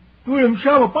 Tôi làm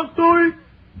sao mà bắt tôi?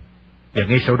 Và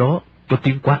ngay sau đó có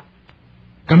tiếng quát: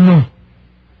 Câm luôn!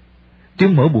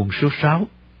 Tiếng mở buồng số 6,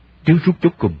 tiếng rút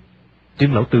chốt cùng,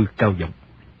 tiếng lão Tư cao giọng: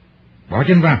 Bỏ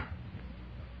chân vào!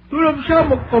 Tôi làm sao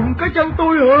mà cùng cái chân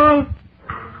tôi hả?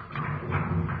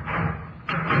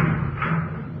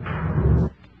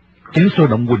 Tiếng sôi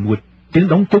động quỳnh quỳnh, tiếng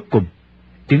đóng chốt cùng,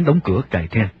 tiếng đóng cửa cài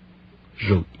then,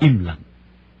 rồi im lặng.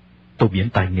 Tôi viễn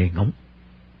tai nghe ngóng.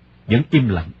 Vẫn im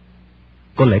lặng.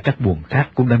 Có lẽ các buồng khác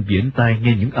cũng đang viễn tai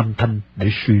nghe những âm thanh để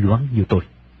suy đoán như tôi.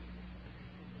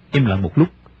 Im lặng một lúc,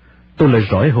 tôi lại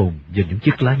rọi hồn vào những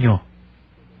chiếc lá nho.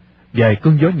 Vài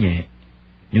cơn gió nhẹ,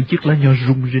 những chiếc lá nho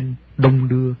rung rinh, đông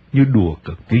đưa như đùa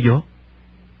cợt tiếng gió.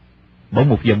 Bỗng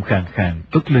một giọng khàn khàn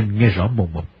cất lên nghe rõ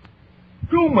mồn một: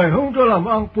 Chú mày không cho làm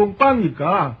ăn buôn bán gì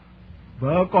cả.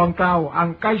 Vợ con tao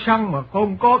ăn cay xăng mà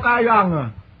không có cay ăn à.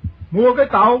 Mua cái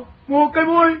tàu, mua cái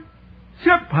muối,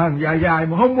 xếp hàng dài dài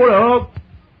mà không mua được.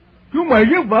 Chú mày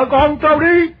giết vợ con tao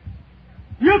đi.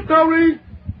 Giết tao đi.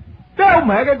 Tao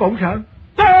mẹ cái cộng sản,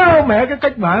 tao mẹ cái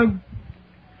cách mạng.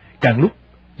 Càng lúc,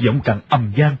 giọng càng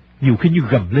ầm vang, nhiều khi như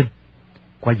gầm lên.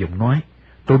 Qua giọng nói,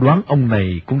 tôi đoán ông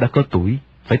này cũng đã có tuổi,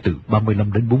 phải từ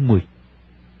 35 đến 40.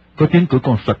 Có tiếng cửa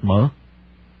con xoạch mở,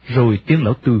 rồi tiếng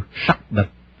lão Tư sắc đạch: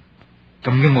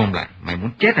 Câm cái mồm lại, mày muốn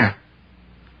chết à?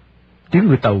 Tiếng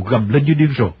người Tàu gầm lên như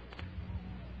điên rồ: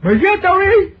 Mày giết tao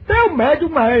đi, tao mẹ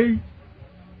chúng mày.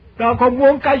 Tao không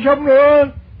muốn cai sông nữa.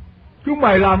 Chúng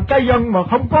mày làm cai dân mà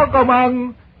không có công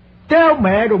ăn. Tao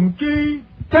mẹ đồng chi,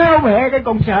 tao mẹ cái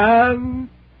cộng sản.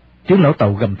 Tiếng lão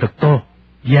Tàu gầm thật to,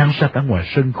 vang ra cả ngoài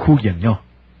sân khu giàn nho.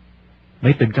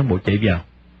 Mấy tên cán bộ chạy vào,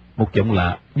 một giọng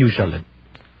lạ như ra lệnh: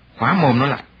 Khóa mồm nó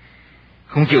lại,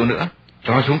 không chịu nữa,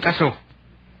 cho xuống cá sô.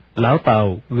 Lão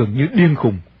Tàu gần như điên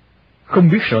khùng, không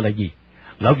biết sợ là gì.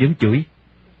 Lão vẫn chửi.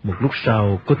 Một lúc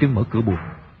sau có tiếng mở cửa buồng,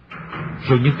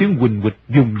 rồi những tiếng quỳnh quỳnh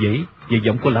dùng dãy, và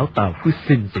giọng của lão Tàu cứ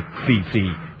xinh xịt phì phì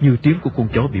như tiếng của con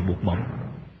chó bị buộc mỏng.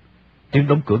 Tiếng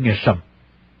đóng cửa nghe sầm,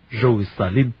 rồi xà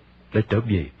lim lại trở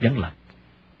về vắng lặng.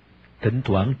 Thỉnh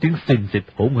thoảng tiếng xinh xịt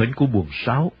hỗn hển của buồng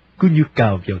 6 cứ như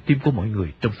cào vào tim của mọi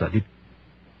người trong xà lim.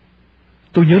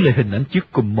 Tôi nhớ lại hình ảnh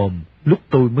chiếc cùm mồm lúc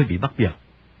tôi mới bị bắt vào.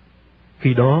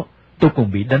 Khi đó, tôi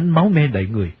còn bị đánh máu me đầy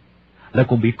người, lại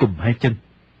còn bị cùm hai chân.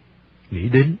 Nghĩ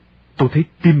đến, tôi thấy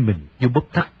tim mình như bóp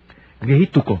thắt, gáy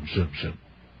tôi còn rờn rợn.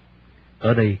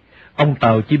 Ở đây, ông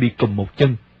Tàu chỉ bị cùm một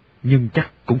chân, nhưng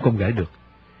chắc cũng không gãi được.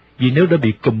 Vì nếu đã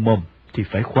bị cùm mồm thì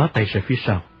phải khóa tay ra phía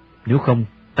sau, nếu không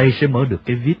tay sẽ mở được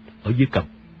cái vít ở dưới cầm.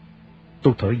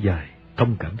 Tôi thở dài,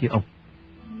 thông cảm với ông.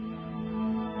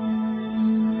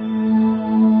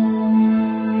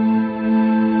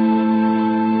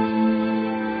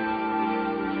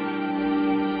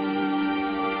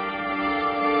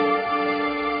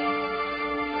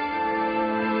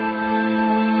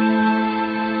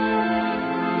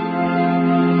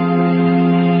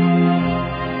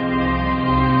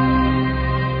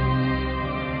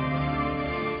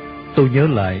 Tôi nhớ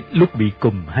lại lúc bị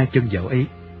cùm hai chân vào ấy.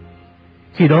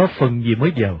 Khi đó phần gì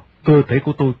mới vào, cơ thể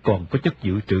của tôi còn có chất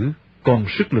dự trữ, còn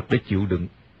sức lực để chịu đựng.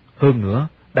 Hơn nữa,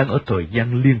 đang ở thời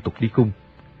gian liên tục đi cung,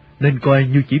 nên coi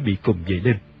như chỉ bị cùm về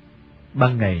đêm.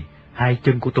 Ban ngày, hai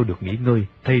chân của tôi được nghỉ ngơi,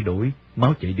 thay đổi,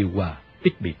 máu chảy điều hòa,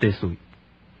 ít bị tê sụi.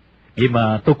 Vậy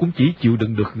mà tôi cũng chỉ chịu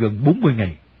đựng được gần 40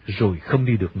 ngày, rồi không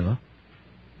đi được nữa.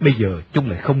 Bây giờ chúng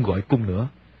lại không gọi cung nữa.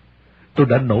 Tôi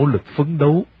đã nỗ lực phấn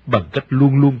đấu bằng cách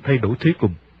luôn luôn thay đổi thế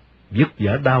cùng, vất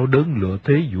vả đau đớn lựa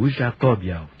thế duỗi ra co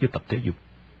vào với tập thể dục.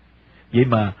 Vậy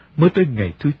mà mới tới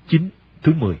ngày thứ 9,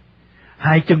 thứ 10,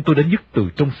 hai chân tôi đã nhức từ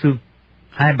trong xương.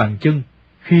 Hai bàn chân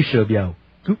khi sờ vào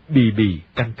cứ bì bì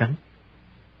căng cắn.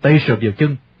 Tay sờ vào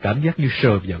chân cảm giác như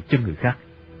sờ vào chân người khác.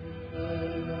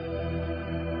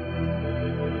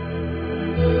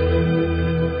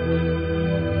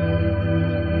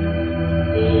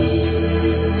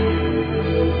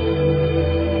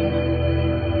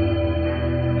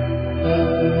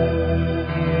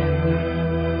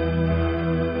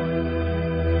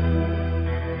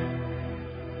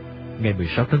 Ngày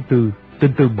 16 tháng 4,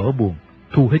 tên Tư mở buồng,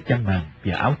 thu hết chăn màn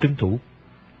và áo trấn thủ.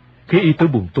 Khi y tới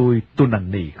buồng tôi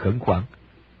nằn nì khẩn khoản.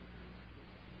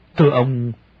 Thưa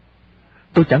ông,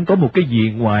 tôi chẳng có một cái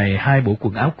gì ngoài 2 bộ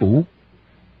quần áo cũ.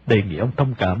 Đề nghị ông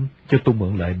thông cảm cho tôi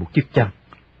mượn lại một chiếc chăn.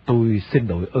 Tôi xin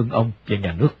đội ơn ông và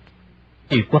nhà nước.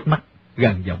 Y quát mắt,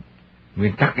 gằn giọng.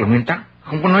 Nguyên tắc là nguyên tắc,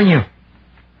 không có nói nhiều.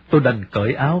 Tôi đành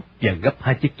cởi áo và gấp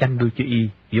 2 chiếc chăn đưa cho y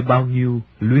giữa bao nhiêu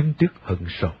luyến tiếc hận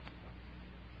sầu.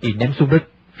 Y ném xuống đất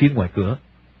phía ngoài cửa.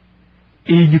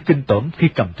 Y như kinh tởm khi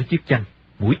cầm tới chiếc chăn,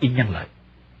 mũi y nhăn lại.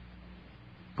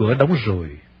 Cửa đóng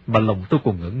rồi mà lòng tôi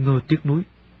còn ngẩn ngơ tiếc nuối.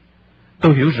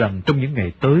 Tôi hiểu rằng trong những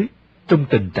ngày tới, trong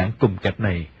tình trạng cùm kẹp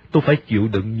này, tôi phải chịu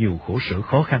đựng nhiều khổ sở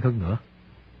khó khăn hơn nữa.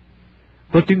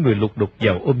 Có tiếng người lục đục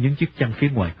vào ôm những chiếc chăn phía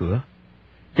ngoài cửa.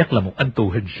 Chắc là một anh tù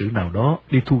hình sự nào đó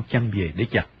đi thu chăn về để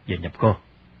chặt và nhập kho.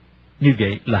 Như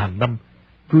vậy là hàng năm,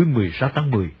 cứ 16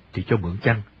 tháng 10 thì cho mượn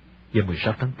chăn, và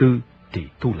 16 tháng 4 thì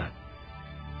thu lại.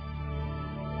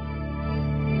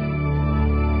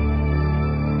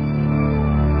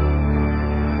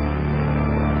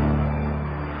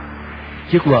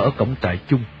 Chiếc loa ở cổng trại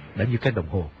chung đã như cái đồng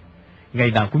hồ.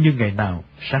 Ngày nào cũng như ngày nào,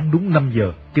 sáng đúng 5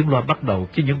 giờ, tiếng loa bắt đầu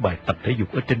với những bài tập thể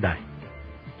dục ở trên đài.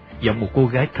 Giọng một cô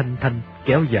gái thanh thanh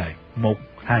kéo dài 1,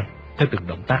 2 theo từng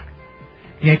động tác.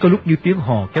 Nghe có lúc như tiếng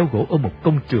hò kéo gỗ ở một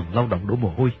công trường lao động đổ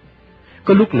mồ hôi,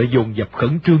 có lúc lại dồn dập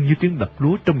khẩn trương như tiếng đập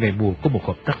lúa trong ngày mùa của một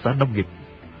hợp tác xã nông nghiệp.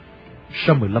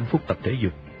 Sau 15 phút tập thể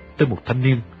dục, tới một thanh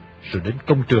niên, rồi đến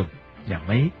công trường, nhà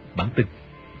máy, bản tin.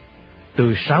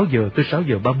 Từ 6 giờ tới 6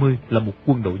 giờ 30 là một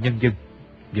quân đội nhân dân,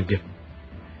 vân vân.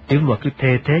 Tiếng loa cứ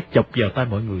the thé chọc vào tai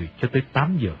mọi người cho tới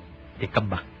 8 giờ thì câm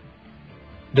bặt.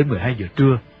 Đến 12 giờ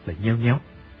trưa là nheo nhéo.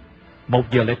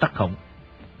 1 giờ lại tắt họng.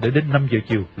 Để đến 5 giờ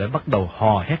chiều lại bắt đầu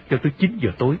hò hét cho tới 9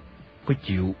 giờ tối. Có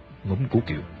chịu ngủm củ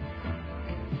kiệu.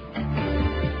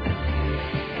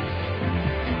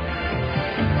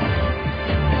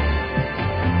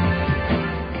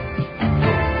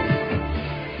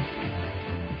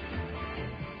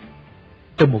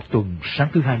 Trong một tuần, sáng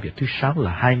thứ Hai và thứ Sáu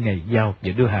là 2 ngày giao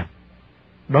và đưa hàng.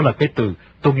 Đó là cái từ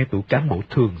tôi nghe tụi cán bộ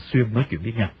thường xuyên nói chuyện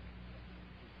với nhau.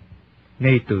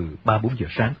 Ngay từ 3-4 giờ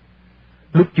sáng,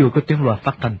 lúc chưa có tiếng loa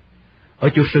phát thanh, ở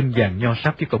chỗ sân vàng nho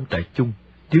sát với cổng trại chung,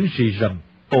 tiếng rì rầm,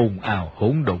 ồn ào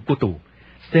hỗn độn của tù,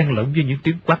 xen lẫn với những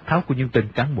tiếng quát tháo của những tên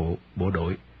cán bộ, bộ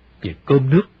đội về cơm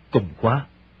nước cùng khóa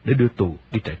để đưa tù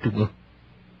đi trại trung ương.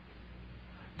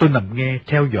 Tôi nằm nghe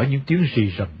theo dõi những tiếng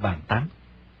rì rầm bàn tán.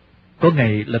 Có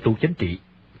ngày là tù chính trị,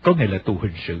 có ngày là tù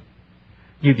hình sự.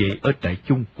 Như vậy ở trại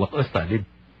chung hoặc ở Xà Lim,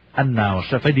 anh nào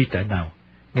sẽ phải đi trại nào,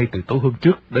 ngay từ tối hôm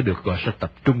trước đã được gọi ra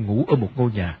tập trung ngủ ở một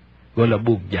ngôi nhà, gọi là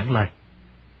buồng Giảng Lai.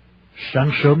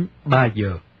 Sáng sớm 3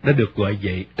 giờ đã được gọi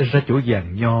dậy ra chỗ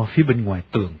vàng nho phía bên ngoài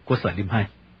tường của Xà Lim 2,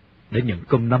 để nhận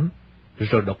cơm nắm,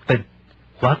 rồi đọc tên,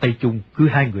 khóa tay chung cứ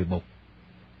 2 người một.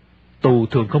 Tôi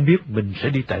thường không biết mình sẽ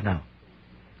đi trại nào,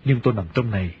 nhưng tôi nằm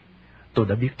trong này, tôi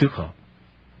đã biết trước họ.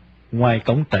 Ngoài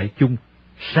cổng trại chung,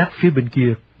 sát phía bên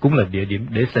kia cũng là địa điểm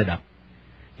để xe đạp.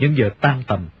 Những giờ tan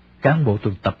tầm, cán bộ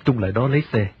thường tập trung lại đó lấy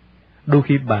xe, đôi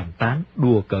khi bàn tán,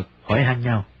 đùa cợt, hỏi han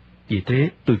nhau. Vì thế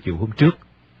tôi chịu hôm trước.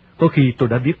 Có khi tôi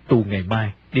đã biết tù ngày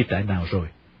mai đi trại nào rồi,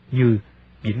 như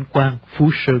Vĩnh Quang,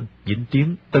 Phú Sơn, Vĩnh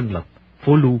Tiến, Tân Lập,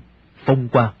 Phố Lu, Phong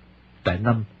Quang, trại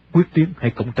Năm, Quyết Tiến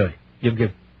hay Cổng Trời, vân vân.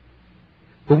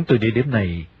 Cũng từ địa điểm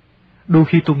này, đôi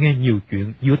khi tôi nghe nhiều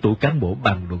chuyện giữa tụi cán bộ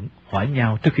bàn luận, hỏi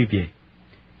nhau trước khi về,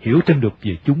 hiểu thêm được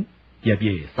về chúng và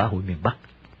về xã hội miền Bắc.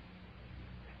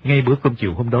 Ngay bữa cơm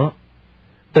chiều hôm đó,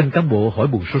 tên cán bộ hỏi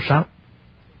buồng số 6.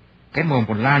 Cái mồm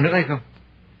còn la nữa hay không?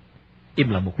 Im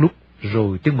lặng một lúc,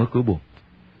 rồi tiếng mở cửa buồng.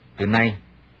 Từ nay,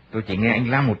 tôi chỉ nghe anh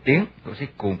la một tiếng, tôi sẽ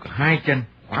cuồng cả 2 chân,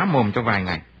 khóa mồm cho vài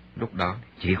ngày. Lúc đó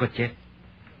chỉ có chết.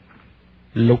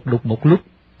 Lục đục một lúc,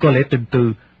 có lẽ tình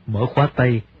tư mở khóa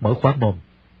tay, mở khóa mồm,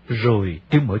 rồi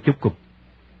tiếng mở chốt cục.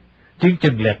 Tiếng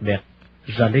chân lẹt đẹt,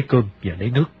 ra lấy cơm và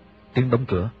lấy nước, tiếng đóng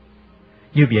cửa.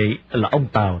 Như vậy là ông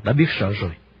Tàu đã biết sợ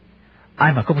rồi.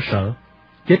 Ai mà không sợ,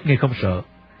 chết ngay không sợ,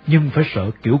 nhưng phải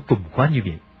sợ kiểu cùm khóa như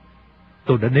vậy.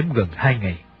 Tôi đã nếm gần 2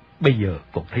 ngày, bây giờ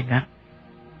còn thấy ngán.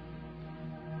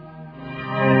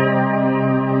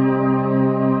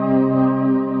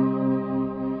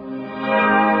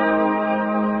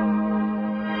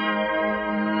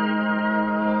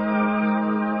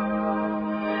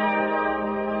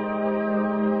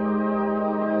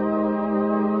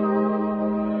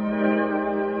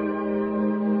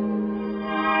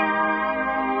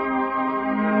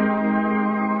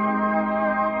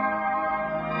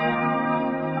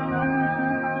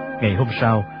 Ngày hôm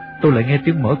sau, tôi lại nghe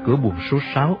tiếng mở cửa buồng số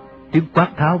 6, tiếng quát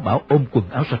tháo bảo ôm quần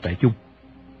áo ra trại chung.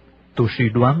 Tôi suy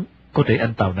đoán có thể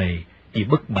anh Tàu này vì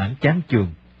bất mãn chán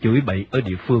chường, chửi bậy ở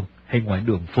địa phương hay ngoài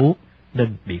đường phố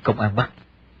nên bị công an bắt.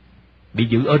 Bị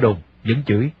giữ ở đồn vẫn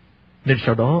chửi, nên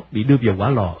sau đó bị đưa vào hỏa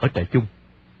lò ở trại chung.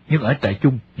 Nhưng ở trại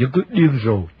chung vẫn cứ điên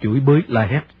rồ chửi bới la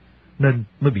hét, nên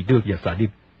mới bị đưa vào xạ điêm.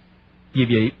 Vì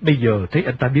vậy bây giờ thấy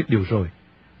anh ta biết điều rồi,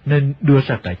 nên đưa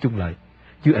ra trại chung lại,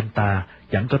 chứ anh ta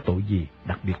chẳng có tội gì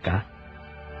đặc biệt cả.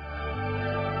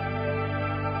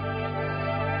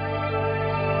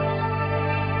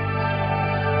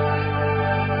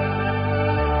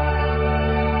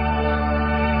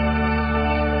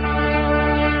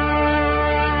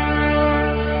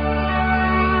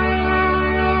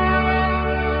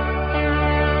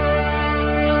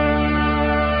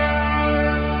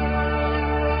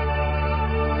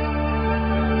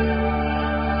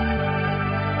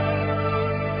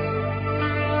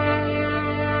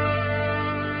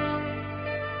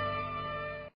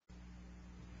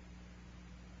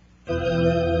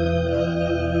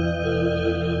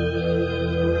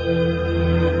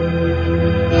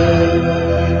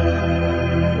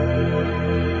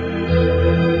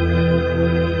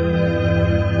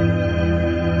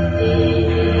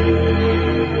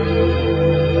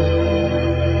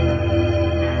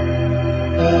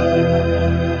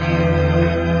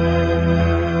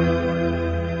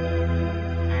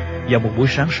 Vào một buổi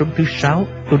sáng sớm thứ 6,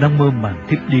 tôi đang mơ màng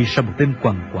thiếp đi sau một đêm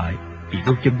quằn quại vì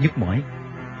đôi chân nhức mỏi,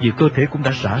 vì cơ thể cũng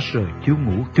đã rã rời, thiếu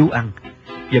ngủ, thiếu ăn,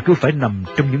 và cứ phải nằm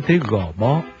trong những thế gò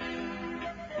bó.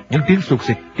 Những tiếng sụt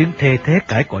xịt, tiếng the thé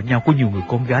cãi cọ nhau của nhiều người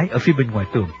con gái ở phía bên ngoài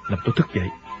tường làm tôi thức dậy.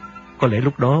 Có lẽ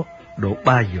lúc đó độ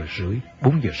 3 giờ rưỡi,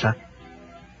 4 giờ sáng.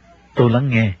 Tôi lắng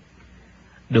nghe,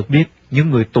 được biết những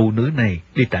người tù nữ này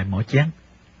đi trại mỏ chén.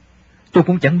 Tôi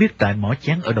cũng chẳng biết trại mỏ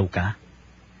chén ở đâu cả.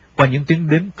 Qua những tiếng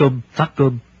đếm cơm, phát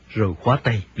cơm, rồi khóa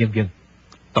tay, vân vân,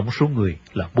 tổng số người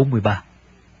là 43.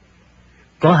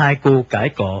 Có 2 cô cãi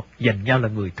cọ giành nhau là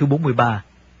người thứ 43,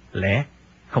 lẽ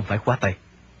không phải khóa tay.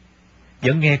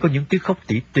 Vẫn nghe có những tiếng khóc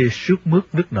tỉ tê sướt mướt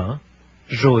nức nở,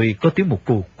 rồi có tiếng một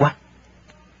cô quát: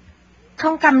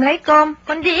 Không cầm lấy cơm,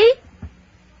 con đĩ,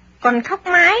 còn khóc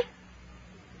mãi.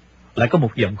 Lại có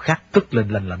một giọng khác cất lên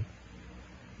lanh lảnh: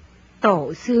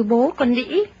 Tổ sư bố con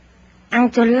đĩ, ăn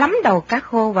cho lắm đầu cá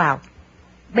khô vào,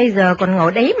 bây giờ còn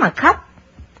ngồi đấy mà khóc,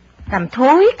 làm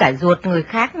thối cả ruột người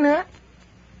khác nữa.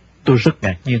 Tôi rất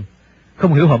ngạc nhiên,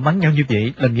 không hiểu họ mắng nhau như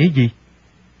vậy là nghĩa gì.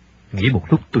 Nghĩ một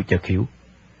lúc tôi chợt hiểu.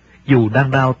 Dù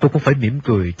đang đau tôi cũng phải mỉm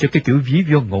cười cho cái kiểu ví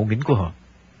von ngộ nghĩnh của họ.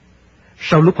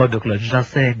 Sau lúc họ được lệnh ra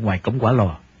xe ngoài cổng hỏa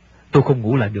lò, tôi không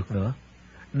ngủ lại được nữa.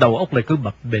 Đầu óc lại cứ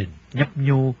bập bềnh, nhấp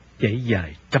nhô, chảy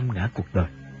dài trăm ngã cuộc đời.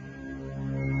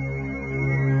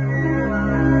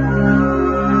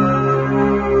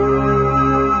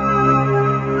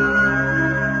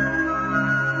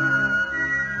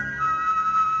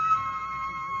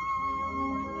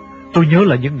 Tôi nhớ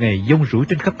là những ngày giông rủi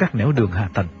trên khắp các nẻo đường Hà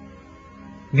Thành.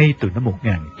 Ngay từ năm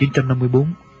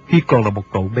 1954, khi còn là một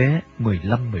cậu bé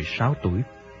 15-16 tuổi,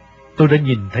 tôi đã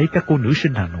nhìn thấy các cô nữ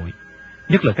sinh Hà Nội,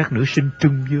 nhất là các nữ sinh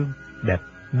trưng dương, đẹp,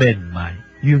 mềm mại,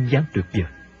 duyên dáng tuyệt vời.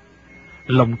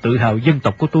 Lòng tự hào dân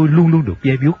tộc của tôi luôn luôn được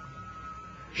ve vuốt.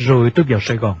 Rồi tôi vào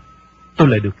Sài Gòn, tôi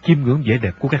lại được chiêm ngưỡng vẻ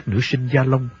đẹp của các nữ sinh da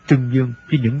lông, trưng dương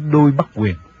với những đôi mắt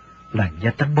quyền, làn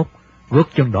da trắng bóc, gót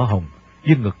chân đỏ hồng,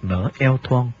 với ngực nở, eo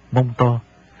thon, mông to,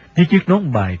 với chiếc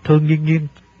nón bài thơ nghiêng nghiêng,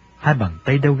 hai bàn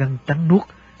tay đeo găng trắng nuốt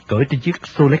cởi trên chiếc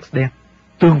Solex đen,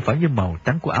 tương phản với màu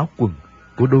trắng của áo quần,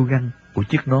 của đôi găng, của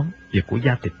chiếc nón và của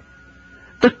da thịt.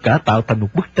 Tất cả tạo thành một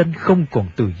bức tranh không còn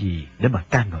từ gì để mà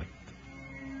ca ngợi.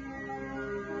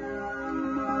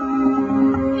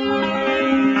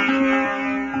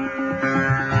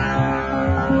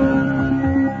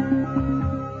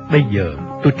 Bây giờ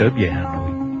tôi trở về Hà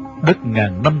Nội, đất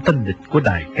ngàn năm thanh lịch của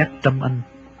đài cát Trăm Anh.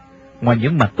 Ngoài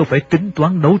những mặt tôi phải tính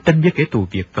toán đấu tranh với kẻ thù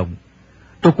Việt Cộng,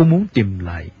 tôi cũng muốn tìm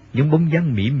lại những bóng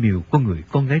dáng mỹ miều của người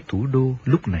con gái thủ đô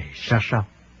lúc này ra sao.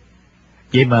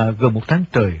 Vậy mà gần một tháng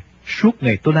trời, suốt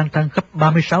ngày tôi lang thang khắp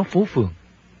 36 phố phường.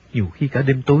 Nhiều khi cả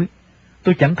đêm tối,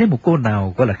 tôi chẳng thấy một cô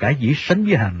nào gọi là khả dĩ sánh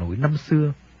với Hà Nội năm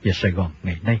xưa và Sài Gòn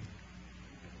ngày nay.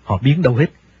 Họ biến đâu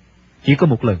hết. Chỉ có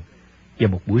một lần, vào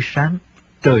một buổi sáng,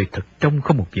 trời thật trong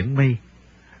không một vầng mây.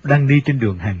 Đang đi trên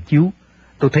đường Hàng Chiếu,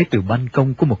 tôi thấy từ ban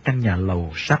công của một căn nhà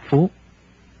lầu sát phố,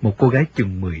 một cô gái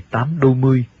chừng 18 đôi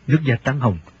mươi, nước da trắng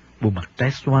hồng, bộ mặt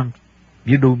trái xoan,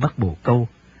 với đôi mắt bồ câu,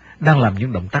 đang làm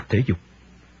những động tác thể dục.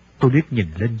 Tôi liếc nhìn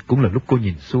lên cũng là lúc cô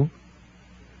nhìn xuống.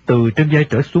 Từ trên vai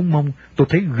trở xuống mông, tôi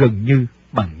thấy gần như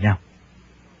bằng nhau.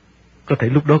 Có thể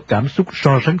lúc đó cảm xúc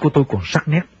so sánh của tôi còn sắc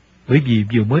nét, bởi vì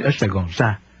vừa mới ở Sài Gòn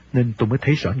ra, nên tôi mới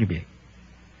thấy rõ như vậy.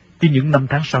 Chứ những năm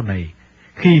tháng sau này,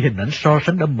 khi hình ảnh so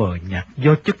sánh đã mờ nhạt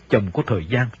do chất chồng của thời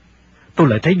gian, tôi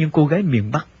lại thấy những cô gái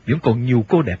miền Bắc vẫn còn nhiều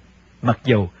cô đẹp, mặc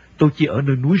dầu tôi chỉ ở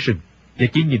nơi núi rừng và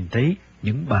chỉ nhìn thấy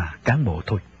những bà cán bộ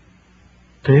thôi.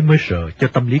 Thế mới sợ cho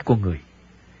tâm lý con người.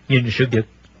 Nhìn sự việc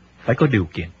phải có điều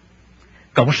kiện.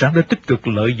 Cộng sản đã tích cực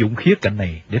lợi dụng khía cạnh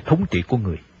này để thống trị con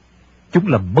người. Chúng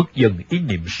làm mất dần ý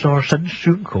niệm so sánh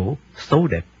sướng khổ, xấu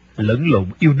đẹp, lẫn lộn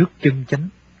yêu nước chân chánh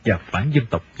và phản dân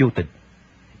tộc vô tình.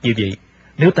 Vì vậy,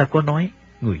 nếu ta có nói,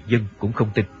 người dân cũng không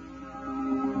tin.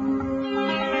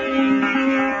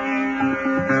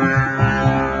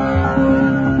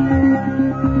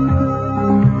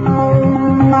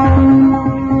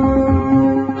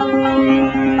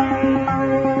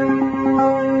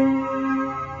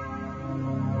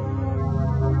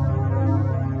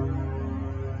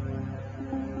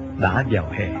 Đã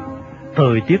vào hè,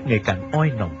 thời tiết ngày càng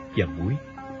oi nồng và muối.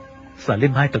 Xà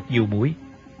Lim 2 thật nhiều muối.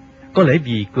 Có lẽ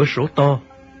vì cửa sổ to,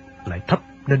 lại thấp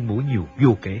nên muỗi nhiều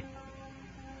vô kể.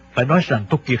 Phải nói rằng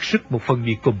tôi kiệt sức một phần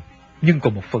vì cùng, nhưng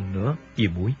còn một phần nữa vì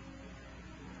muỗi.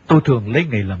 Tôi thường lấy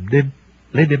ngày làm đêm,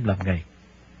 lấy đêm làm ngày.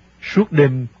 Suốt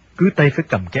đêm cứ tay phải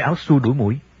cầm cái áo xua đuổi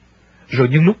muỗi. Rồi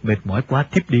những lúc mệt mỏi quá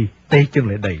thiếp đi, tay chân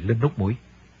lại đầy lên nốt muỗi.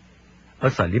 Ở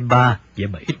Xà Lim 3 vậy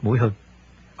mà ít muỗi hơn.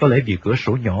 Có lẽ vì cửa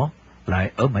sổ nhỏ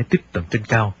lại ở mái tích tầng trên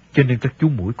cao, cho nên các chú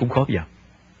muỗi cũng khó vào.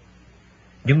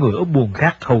 Những người ở buồng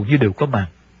khác hầu như đều có màn.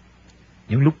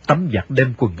 Những lúc tắm giặt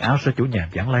đem quần áo ra chỗ nhà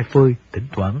vãng lai phơi, thỉnh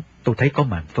thoảng tôi thấy có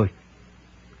màn phơi.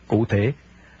 Cụ thể,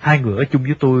 hai người ở chung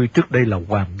với tôi trước đây là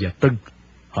Hoàng và Tân,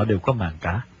 họ đều có màn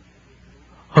cả.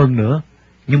 Hơn nữa,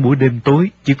 những buổi đêm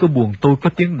tối chỉ có buồng tôi có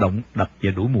tiếng động đập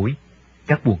và đuổi muỗi,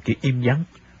 các buồng kia im vắng,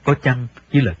 có chăng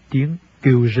chỉ là tiếng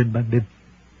kêu rên ban đêm.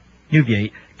 Như vậy,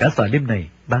 cả Xà Lim này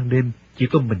ban đêm chỉ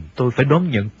có mình tôi phải đón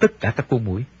nhận tất cả các con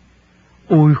muỗi.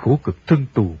 Ôi khổ cực thân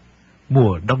tù,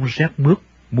 mùa đông rét mướt,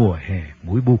 mùa hè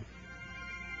muỗi bu.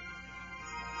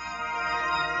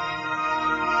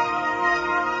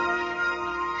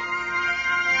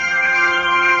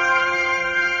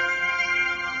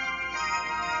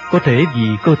 Có thể vì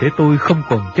cơ thể tôi không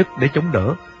còn chất để chống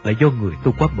đỡ, là do người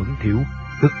tôi quá bẩn thỉu,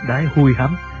 hức đái hôi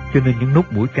hám, cho nên những nốt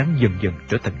muỗi cắn dần dần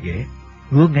trở thành ghẻ,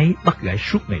 ngứa ngáy bắt gãi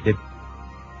suốt ngày đêm.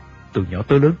 Từ nhỏ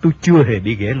tới lớn tôi chưa hề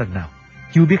bị ghẻ lần nào,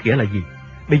 chưa biết ghẻ là gì.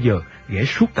 Bây giờ ghẻ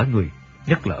suốt cả người,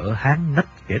 nhất là ở háng,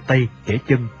 nách, ghẻ tay, ghẻ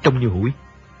chân, trông như hủi.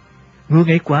 Ngứa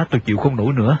ngáy quá tôi chịu không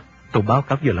nổi nữa, tôi báo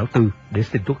cáo với lão Tư để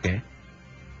xin thuốc ghẻ.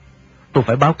 Tôi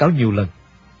phải báo cáo nhiều lần,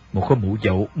 một con mụ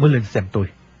dậu mới lên xem tôi.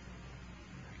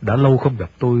 Đã lâu không gặp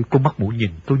tôi, con mắt mụ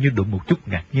nhìn tôi như đụng một chút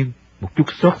ngạc nhiên, một chút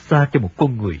xót xa cho một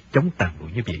con người chống tàn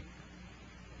bụi như vậy.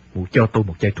 Mụ cho tôi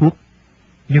một chai thuốc,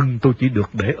 nhưng tôi chỉ được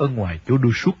để ở ngoài chỗ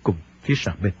đuôi suốt cùng phía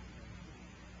sàn bên.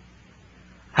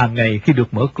 Hàng ngày khi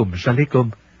được mở cùm ra lấy cơm,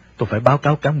 tôi phải báo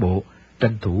cáo cán bộ,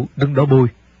 tranh thủ đứng đó bôi,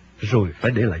 rồi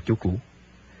phải để lại chỗ cũ.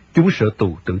 Chúng sợ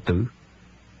tù tự tử.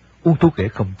 uống thuốc ghẻ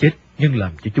không chết nhưng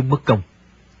làm cho chúng mất công.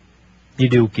 Vì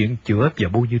điều kiện chữa và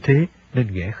bôi như thế nên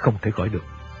ghẻ không thể khỏi được.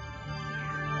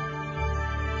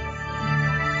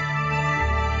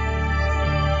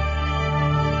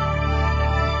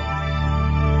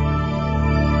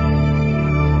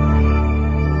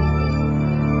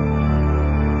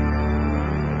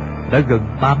 Đã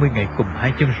gần 30 ngày cùng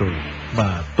hai chân rồi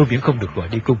mà tôi vẫn không được gọi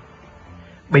đi cung.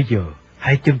 Bây giờ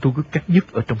hai chân tôi cứ cắt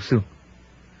nhức ở trong xương.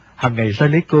 Hàng ngày ra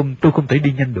lấy cơm tôi không thể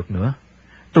đi nhanh được nữa.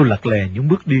 Tôi lặt lè những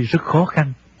bước đi rất khó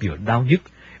khăn, vừa đau nhức,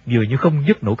 vừa như không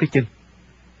nhấc nổi cái chân.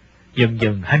 Dần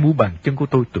dần hai mu bàn chân của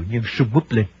tôi tự nhiên sưng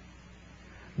múp lên.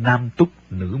 Nam túc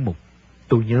nữ mục,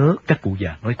 tôi nhớ các cụ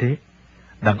già nói thế.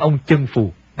 Đàn ông chân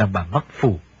phù, đàn bà mắt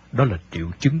phù, đó là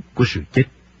triệu chứng của sự chết.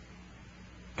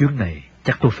 Chuyến này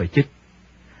chắc tôi phải chết.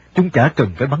 Chúng chả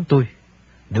cần phải bắn tôi.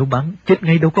 Nếu bắn, chết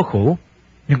ngay đâu có khổ.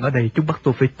 Nhưng ở đây chúng bắt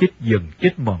tôi phải chết dần,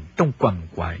 chết mòn trong quằn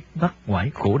quại, vắt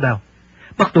ngoải khổ đau.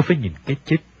 Bắt tôi phải nhìn cái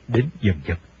chết đến dần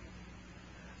dần.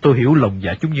 Tôi hiểu lòng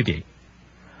dạ chúng như vậy.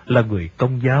 Là người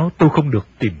Công giáo tôi không được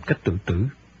tìm cách tự tử.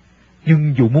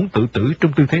 Nhưng dù muốn tự tử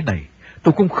trong tư thế này,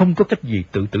 tôi cũng không có cách gì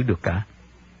tự tử được cả.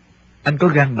 Anh có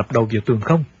gan đập đầu vào tường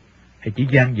không? Hay chỉ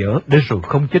gian dở để rồi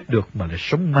không chết được mà lại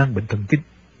sống mang bệnh thần kinh?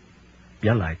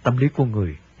 Vả lại tâm lý con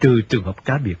người, trừ trường hợp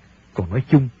cá biệt, còn nói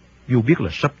chung, dù biết là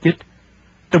sắp chết,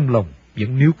 trong lòng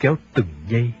vẫn níu kéo từng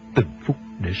giây, từng phút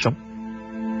để sống.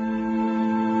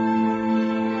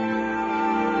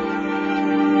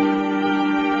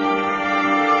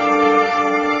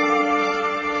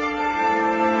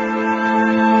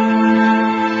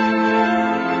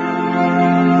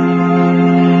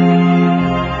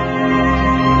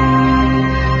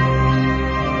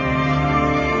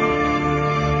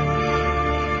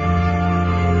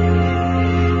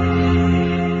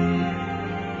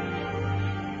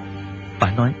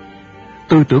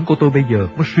 Tư tưởng của tôi bây giờ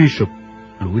nó suy sụp,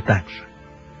 lụi tàn rồi.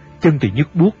 Chân thì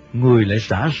nhức buốt, người lại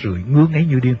rã rượi ngứa ngáy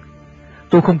như điên.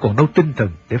 Tôi không còn đâu tinh thần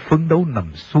để phấn đấu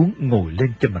nằm xuống ngồi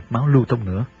lên cho mạch máu lưu thông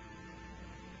nữa.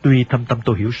 Tuy thâm tâm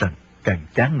tôi hiểu rằng càng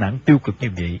chán nản tiêu cực như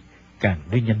vậy, càng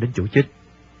đi nhanh đến chỗ chết.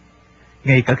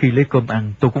 Ngay cả khi lấy cơm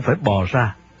ăn tôi cũng phải bò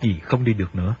ra vì không đi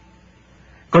được nữa.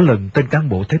 Có lần tên cán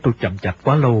bộ thấy tôi chậm chạp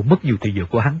quá lâu, mất nhiều thời giờ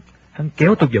của hắn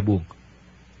kéo tôi vào buồng.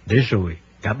 Để rồi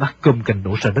cả bát cơm canh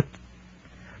đổ ra đất.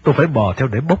 Tôi phải bò theo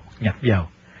để bốc, nhặt vào,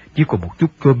 chỉ còn một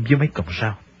chút cơm với mấy cọng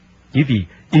rau. Chỉ vì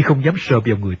y không dám sờ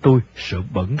vào người tôi, sợ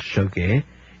bẩn, sợ ghẻ,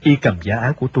 y cầm vả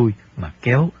áo của tôi mà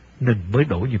kéo nên mới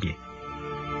đổ như vậy.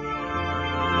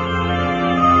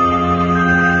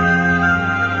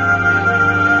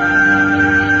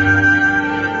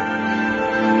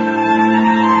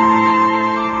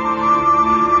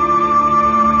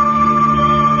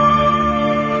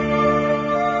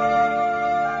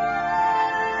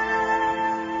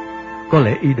 Có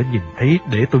lẽ y đã nhìn thấy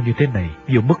để tôi như thế này,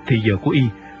 vừa mất thì giờ của y,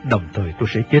 đồng thời tôi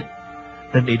sẽ chết.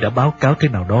 Nên y đã báo cáo thế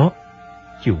nào đó.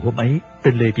 Chiều hôm ấy,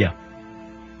 tên Lê vào.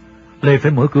 Lê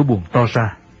phải mở cửa buồng to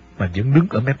ra, mà vẫn đứng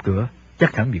ở mép cửa,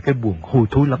 chắc hẳn vì cái buồng hôi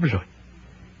thối lắm rồi.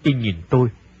 Y nhìn tôi.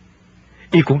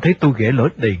 Y cũng thấy tôi ghẻ lở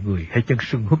đầy người hay chân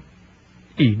sưng húp.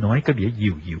 Y nói cái vẻ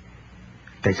dịu dịu.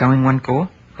 Tại sao anh ngoan cố,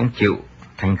 không chịu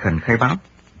thành khẩn khai báo?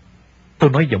 Tôi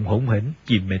nói giọng hỗn hển,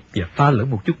 vì mệt và pha lẫn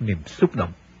một chút niềm xúc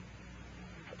động.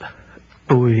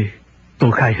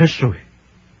 Tôi khai hết rồi,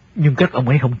 nhưng các ông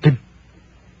ấy không tin.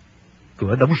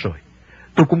 Cửa đóng rồi,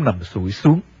 tôi cũng nằm sụi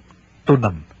xuống. Tôi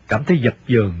nằm cảm thấy dập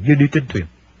dờn như đi trên thuyền.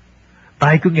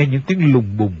 Tai cứ nghe những tiếng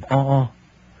lùng bùng o o.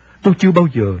 Tôi chưa bao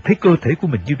giờ thấy cơ thể của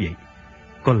mình như vậy.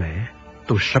 Có lẽ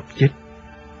tôi sắp chết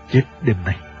đêm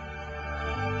nay.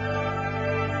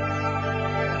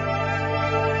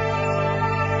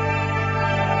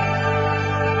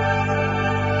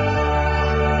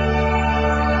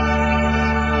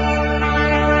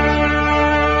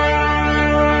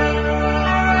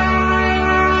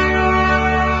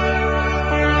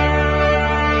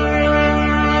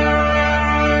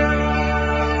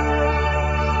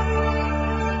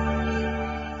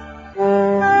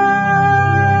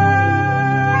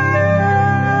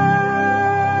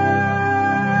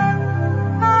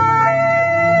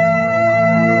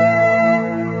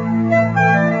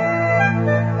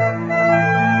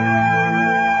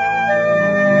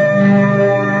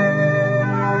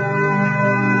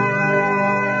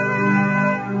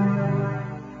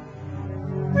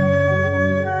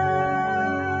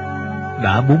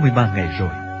 Đã 43 ngày rồi,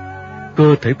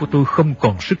 cơ thể của tôi không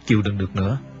còn sức chịu đựng được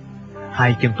nữa.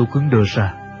 Hai chân tôi cứng đơ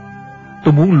ra.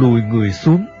 Tôi muốn lùi người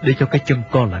xuống để cho cái chân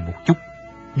co lại một chút,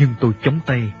 nhưng tôi chống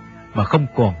tay mà không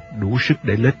còn đủ sức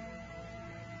để lết.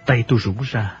 Tay tôi rũng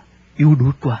ra, yếu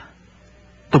đuối quá.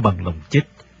 Tôi bằng lòng chết,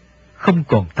 không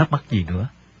còn thắc mắc gì nữa.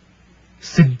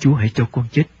 Xin Chúa hãy cho con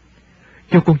chết.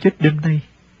 Cho con chết đêm nay.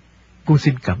 Con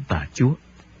xin cảm tạ Chúa.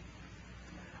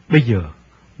 Bây giờ,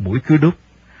 mũi cứ đốt.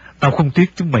 Tao không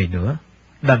tiếc chúng mày nữa.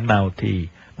 Đằng nào thì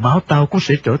máu tao cũng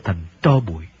sẽ trở thành tro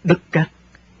bụi, đất cát.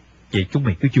 Vậy chúng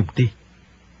mày cứ dùng đi.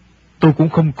 Tôi cũng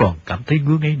không còn cảm thấy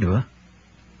ngứa ngáy nữa.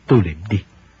 Tôi liệm đi.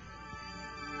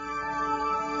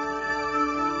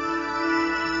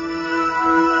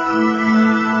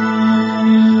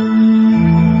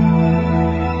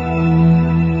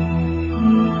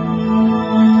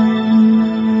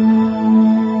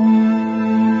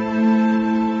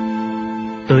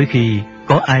 Tới khi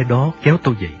có ai đó kéo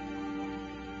tôi dậy,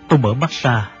 tôi mở mắt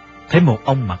ra, thấy một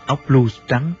ông mặc áo blue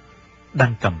trắng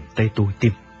đang cầm tay tôi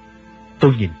tiêm.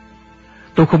 Tôi nhìn,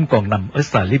 tôi không còn nằm ở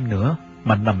xà lim nữa,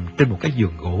 mà nằm trên một cái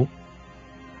giường gỗ.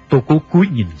 Tôi cố cúi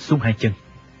nhìn xuống hai chân.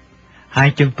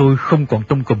 Hai chân tôi không còn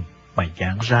trong cùm, mà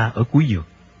dạn ra ở cuối giường.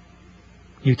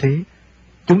 Như thế,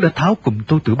 chúng đã tháo cùm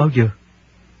tôi từ bao giờ?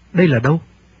 Đây là đâu?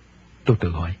 Tôi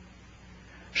tự hỏi.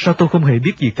 Sao tôi không hề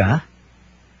biết gì cả?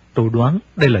 Tôi đoán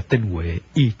đây là tên Huệ,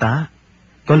 y tá.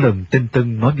 Có lần tên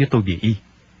Tân nói với tôi về y.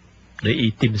 Để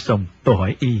y tiêm xong, tôi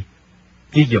hỏi y,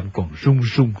 với giọng còn run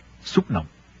run, xúc động.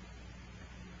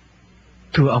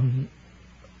 Thưa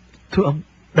ông,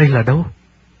 đây là đâu?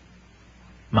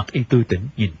 Mặt y tươi tỉnh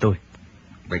nhìn tôi.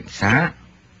 Bệnh xá.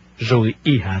 Rồi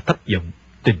y hạ thấp giọng,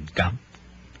 tình cảm.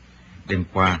 Đêm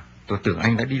qua, tôi tưởng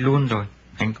anh đã đi luôn rồi.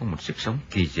 Anh có một sức sống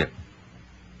kỳ diệu.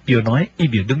 Vừa nói, y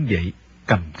vừa đứng dậy,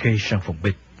 cầm khay sang phòng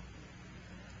bên.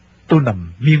 Tôi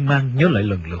nằm miên man nhớ lại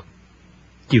lần lượt.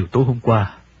 Chiều tối hôm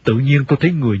qua, tự nhiên tôi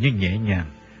thấy người như nhẹ nhàng,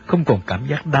 không còn cảm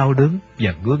giác đau đớn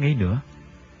và ngứa ngáy nữa.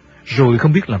 Rồi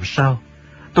không biết làm sao,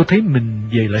 tôi thấy mình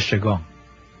về lại Sài Gòn.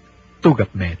 Tôi gặp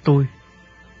mẹ tôi.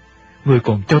 Người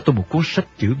còn cho tôi một cuốn sách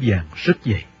chữ vàng rất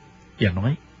dày, và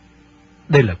nói,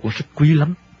 đây là cuốn sách quý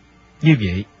lắm. Như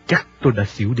vậy chắc tôi đã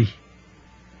xỉu đi.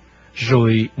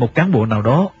 Rồi một cán bộ nào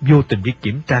đó vô tình đi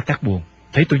kiểm tra các buồng,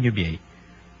 thấy tôi như vậy,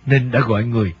 nên đã gọi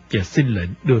người và xin lệnh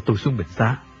đưa tôi xuống bệnh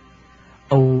xá.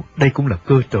 Âu, đây cũng là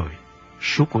cơ trời,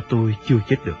 số của tôi chưa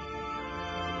chết được.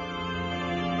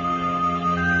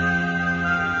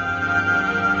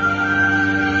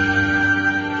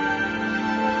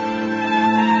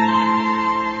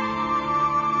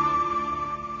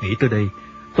 Nghĩ tới đây,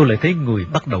 tôi lại thấy người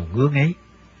bắt đầu ngứa ngáy.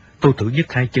 Tôi thử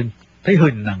nhấc hai chân, thấy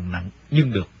hơi nặng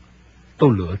nhưng được. Tôi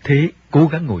lựa thế, cố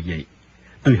gắng ngồi dậy.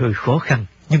 Tuy hơi khó khăn,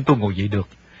 nhưng tôi ngồi dậy được,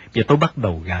 và tôi bắt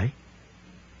đầu gãi.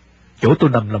 Chỗ tôi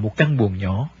nằm là một căn buồng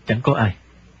nhỏ, chẳng có ai.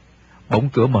 Bỗng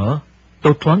cửa mở,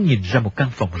 tôi thoáng nhìn ra một căn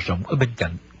phòng rộng ở bên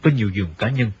cạnh, có nhiều giường cá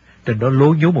nhân, trên đó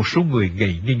lố nhố một số người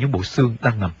gầy như những bộ xương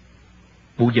đang nằm.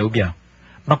 Mụ dậu vào,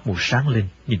 mắt mụ sáng lên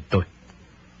nhìn tôi.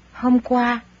 Hôm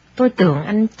qua, tôi tưởng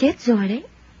anh chết rồi đấy.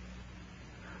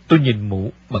 Tôi nhìn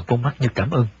mụ bằng con mắt như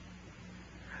cảm ơn.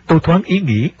 Tôi thoáng ý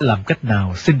nghĩ làm cách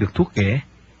nào xin được thuốc ghẻ.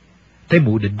 Thấy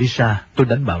mụ định đi ra, tôi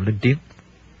đánh bạo lên tiếng.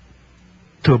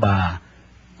 Thưa bà,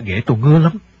 ghẻ tôi ngứa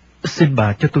lắm, xin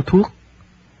bà cho tôi thuốc.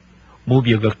 Mụ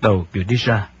vừa gật đầu vừa đi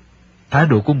ra. Thái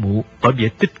độ của mụ tỏ vẻ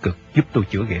tích cực giúp tôi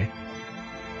chữa ghẻ.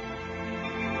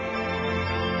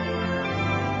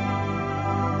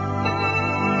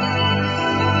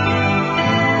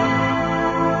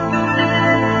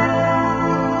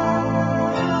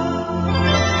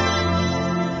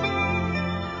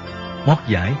 Mót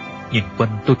dãi, nhìn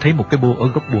quanh tôi thấy một cái bô ở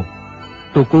góc buồng.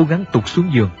 Tôi cố gắng tụt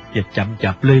xuống giường và chậm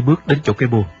chạp lê bước đến chỗ cái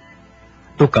bô.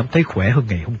 Tôi cảm thấy khỏe hơn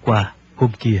ngày hôm qua,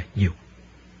 hôm kia nhiều.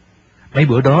 Mấy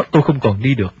bữa đó tôi không còn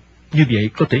đi được, như vậy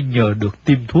có thể nhờ được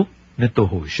tiêm thuốc nên tôi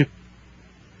hồi sức.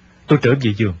 Tôi trở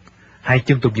về giường, hai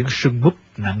chân tôi vẫn sưng múp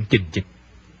nặng chình chịch.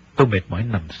 Tôi mệt mỏi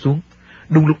nằm xuống.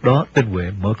 Đúng lúc đó tên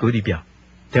Huệ mở cửa đi vào.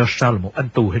 Theo sau là một anh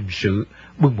tù hình sự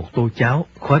bưng một tô cháo,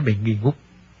 khói mây nghi ngút.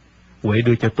 Huệ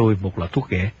đưa cho tôi một lọ thuốc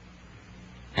ghẻ.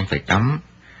 Anh phải tắm,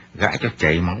 gãi cho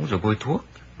chảy máu rồi bôi thuốc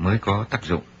mới có tác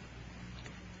dụng.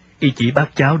 Y chỉ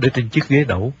bát cháo để trên chiếc ghế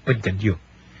đẩu bên cạnh giường.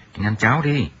 Anh ăn cháo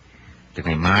đi. Từ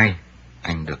ngày mai,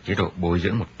 anh được chế độ bồi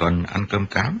dưỡng 1 tuần ăn cơm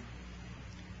cám.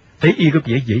 Thấy y có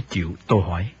vẻ dễ chịu, tôi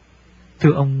hỏi.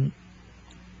 Thưa ông,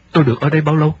 tôi được ở đây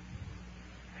bao lâu?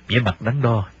 Vẻ mặt đắn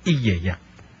đo, y dè dặt.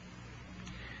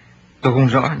 Tôi không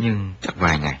rõ nhưng chắc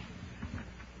vài ngày.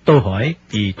 Tôi hỏi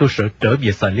vì tôi sợ trở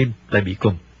về xà lim lại bị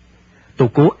cùm. Tôi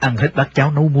cố ăn hết bát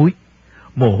cháo nấu muối.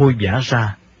 Mồ hôi vã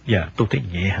ra và tôi thấy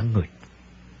nhẹ hẳn người.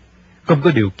 Không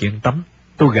có điều kiện tắm,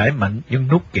 tôi gãi mạnh những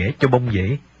nốt ghẻ cho bông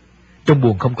dễ. Trong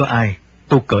buồng không có ai,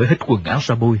 tôi cởi hết quần áo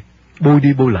ra bôi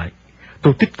đi bôi lại.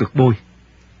 Tôi tích cực bôi,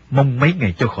 mong mấy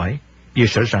ngày cho khỏi, vì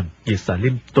sợ rằng về xà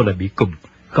lim tôi lại bị cùm,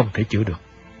 không thể chữa được.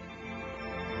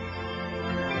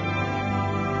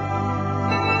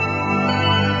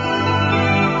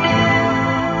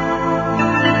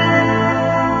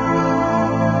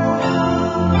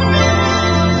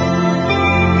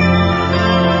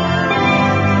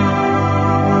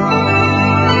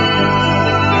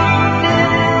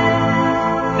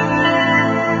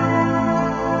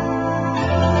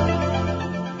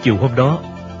 Chiều hôm đó,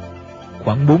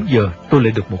 khoảng 4 giờ tôi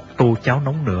lại được một tô cháo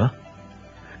nóng nữa.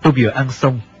 Tôi vừa ăn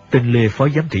xong, tên Lê phó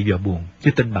giám thị vào buồng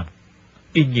với tên Bằng.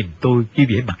 Y nhìn tôi với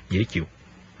vẻ mặt dễ chịu.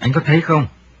 Anh có thấy không?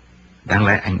 Đáng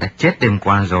lẽ anh đã chết đêm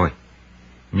qua rồi.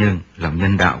 Nhưng lòng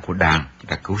nhân đạo của Đảng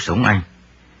đã cứu sống anh.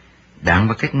 Đảng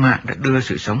và cách mạng đã đưa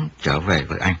sự sống trở về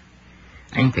với anh.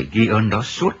 Anh phải ghi ơn đó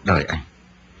suốt đời anh.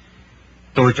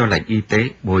 Tôi cho lệnh y tế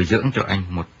bồi dưỡng cho anh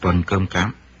 1 tuần cơm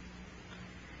cám.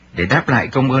 Để đáp lại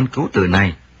công ơn cứu tử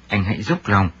này, anh hãy dốc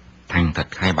lòng, thành thật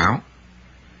khai báo.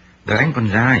 Đời anh còn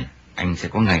dài, anh sẽ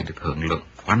có ngày được hưởng lượng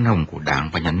khoan hồng của Đảng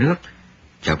và Nhà nước,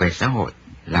 trở về xã hội,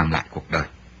 làm lại cuộc đời.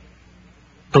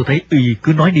 Tôi thấy Y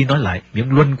cứ nói đi nói lại,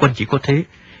 miệng luân quanh chỉ có thế.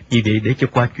 Vì vậy để cho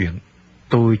qua chuyện,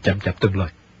 tôi chậm chạp từng lời.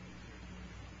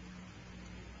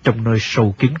 Trong nơi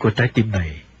sâu kín của trái tim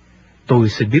này, tôi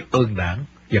xin biết ơn Đảng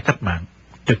và cách mạng,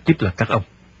 trực tiếp là các ông.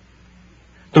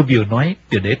 Tôi vừa nói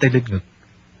vừa để tay lên ngực.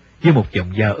 Với một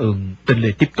giọng dạ ơn, tên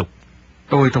Lê tiếp tục.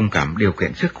 Tôi thông cảm điều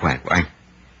kiện sức khỏe của anh.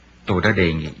 Tôi đã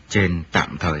đề nghị trên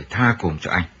tạm thời tha cùng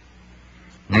cho anh.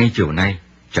 Ngay chiều nay,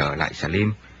 trở lại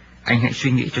Salim, anh hãy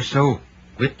suy nghĩ cho sâu,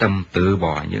 quyết tâm từ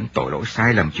bỏ những tội lỗi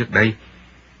sai lầm trước đây,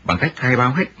 bằng cách khai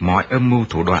báo hết mọi âm mưu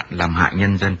thủ đoạn làm hại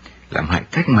nhân dân, làm hại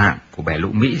cách mạng của bè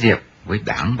lũ Mỹ Diệp với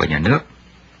Đảng và Nhà nước.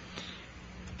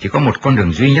 Chỉ có một con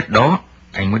đường duy nhất đó,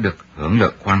 anh mới được hưởng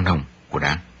lượng khoan hồng của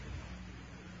Đảng.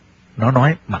 Nó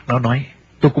nói, mặt nó nói,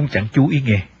 tôi cũng chẳng chú ý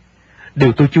nghe.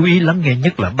 Điều tôi chú ý lắng nghe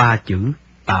nhất là 3 chữ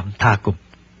tạm tha cùng.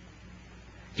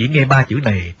 Chỉ nghe 3 chữ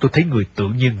này, tôi thấy người tự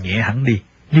nhiên nhẹ hẳn đi,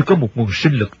 như có một nguồn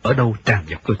sinh lực ở đâu tràn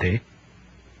vào cơ thể.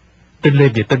 Tên Lê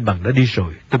và tên Bằng đã đi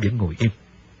rồi, tôi vẫn ngồi im.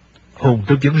 Hồn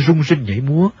tôi vẫn rung rinh nhảy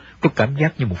múa, có cảm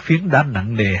giác như một phiến đá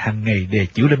nặng nề hàng ngày đè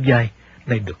chịu lên vai,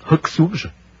 nay được hất xuống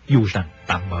rồi, dù rằng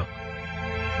tạm bợ.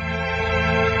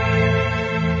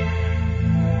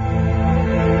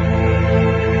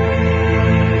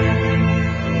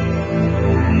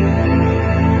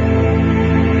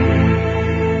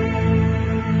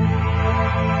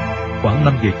 Khoảng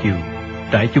 5 giờ chiều,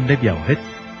 trại chung đã vào hết.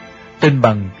 Tên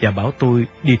Bằng và bảo tôi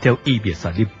đi theo Y về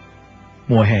Salim.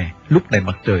 Mùa hè, lúc này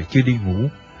mặt trời chưa đi ngủ,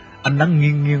 ánh nắng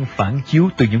nghiêng nghiêng phản chiếu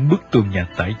từ những bức tường nhà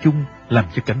trại chung, làm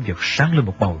cho cảnh vật sáng lên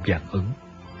một màu vàng ửng.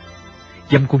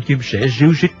 Dăm con chim sẻ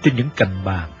ríu rít trên những cành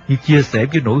bà như chia sẻ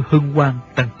với nỗi hân hoan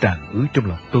đang tràn ứ trong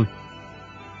lòng tôi.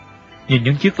 Nhìn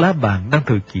những chiếc lá bàn đang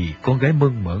thời kỳ con gái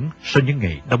mơn mởn sau những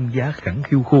ngày đông giá khẳng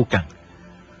khiu khô cằn,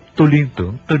 tôi liên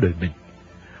tưởng tới đời mình,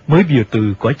 mới vừa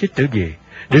từ cõi chết trở về,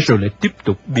 để rồi lại tiếp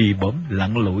tục bì bõm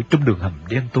lặn lội trong đường hầm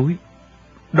đen tối.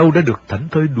 Đâu đã được thảnh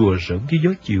thơi đùa giỡn với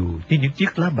gió chiều như những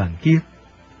chiếc lá bàn kia.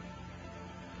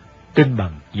 Tên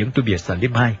Bằng dẫn tôi về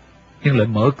Salim 2, nhưng lại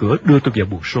mở cửa đưa tôi vào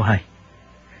buồng số 2.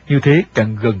 Như thế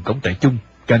càng gần cổng trại chung,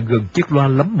 càng gần chiếc loa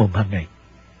lắm mồm hàng ngày.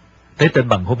 Thấy tên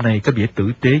Bằng hôm nay có vẻ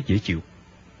tử tế dễ chịu.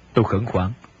 Tôi khẩn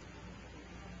khoản.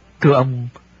 Thưa ông,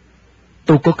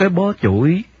 tôi có cái bó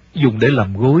chổi dùng để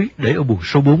làm gối để ở buồng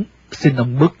số 4, xin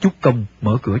ông bớt chút công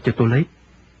mở cửa cho tôi lấy.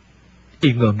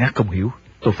 Y ngơ ngác không hiểu,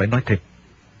 tôi phải nói thêm.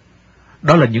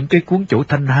 Đó là những cái cuốn chổi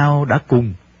thanh hao đã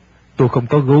cùng. Tôi không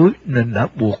có gối nên đã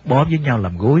buộc bó với nhau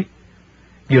làm gối.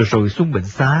 Vừa rồi xuống bệnh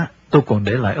xá, tôi còn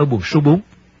để lại ở buồng số 4.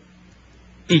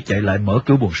 Y chạy lại mở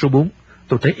cửa buồng số 4,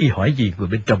 tôi thấy Y hỏi gì người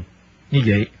bên trong. Như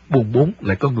vậy, buồng 4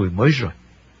 lại có người mới rồi.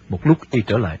 Một lúc Y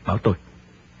trở lại bảo tôi.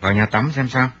 Vào nhà tắm xem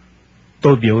sao.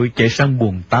 Tôi vội chạy sang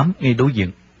buồng 8 ngay đối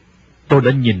diện. Tôi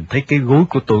đã nhìn thấy cái gối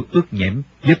của tôi ướt nhẽm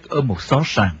vứt ở một xó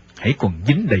sàn, hãy còn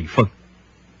dính đầy phân.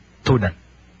 Thôi đành,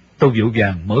 tôi vội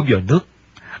vàng mở vòi nước,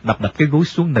 đập cái gối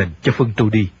xuống nền cho phân trôi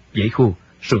đi, dãy khô,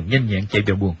 rồi nhanh nhẹn chạy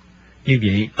vào buồng. Như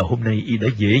vậy là hôm nay Y đã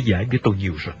dễ dãi với tôi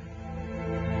nhiều rồi.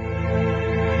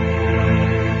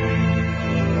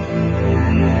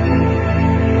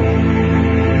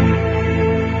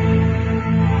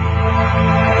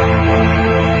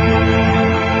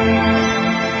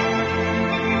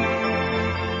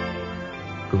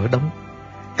 Cửa đóng,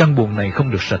 căn buồng này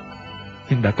không được sạch,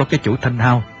 nhưng đã có cái chỗ thanh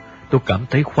hao, tôi cảm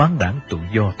thấy khoáng đãng tự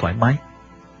do thoải mái.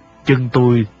 Chân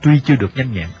tôi tuy chưa được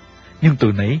nhanh nhẹn, nhưng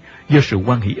từ nãy do sự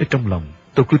hoan hỷ ở trong lòng,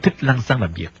 tôi cứ thích lăn xăng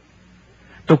làm việc.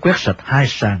 Tôi quét sạch 2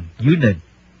 sàn dưới nền,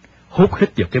 hốt hết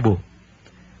vào cái bồn.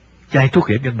 Chai thuốc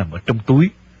ghẻ vẫn nằm ở trong túi.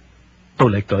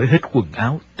 Tôi lại cởi hết quần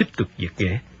áo, tích cực việc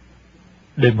ghẻ.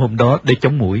 Đêm hôm đó để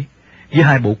chống muỗi, với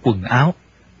 2 bộ quần áo,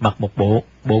 mặc một bộ,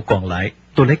 bộ còn lại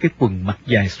tôi lấy cái quần mặc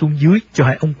dài xuống dưới cho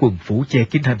 2 ống quần phủ che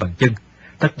kín 2 bàn chân,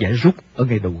 thắt giải rút ở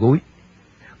ngay đầu gối.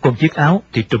 Còn chiếc áo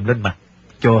thì trùm lên mặt,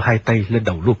 cho 2 tay lên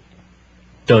đầu luôn.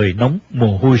 Trời nóng,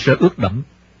 mồ hôi ra ướt đẫm,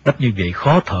 đắp như vậy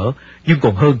khó thở, nhưng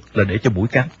còn hơn là để cho mũi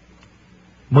cắn.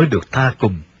 Mới được tha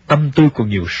cùng, tâm tôi còn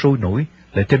nhiều sôi nổi,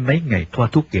 lại thêm mấy ngày thoa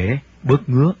thuốc ghẻ, bớt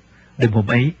ngứa. Đêm hôm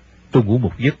ấy, Tôi ngủ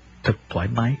một giấc thật thoải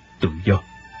mái, tự do.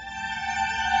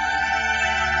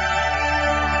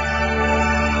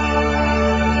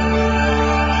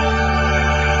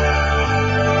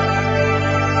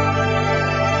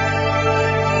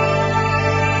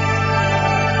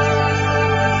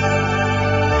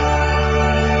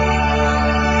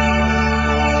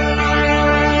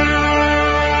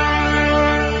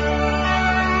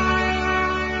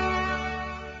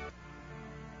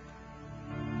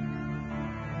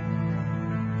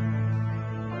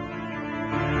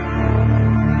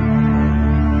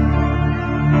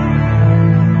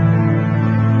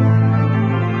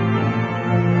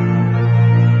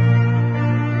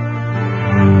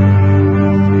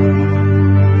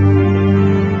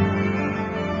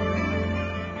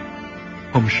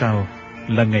 Hôm sau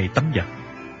là ngày tắm giặt.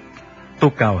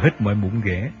 Tôi cào hết mọi mụn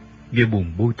ghẻ, về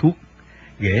buồn bôi thuốc,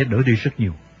 ghẻ đỡ đi rất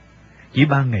nhiều. Chỉ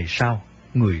 3 ngày sau,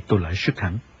 người tôi lại sức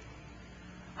hẳn.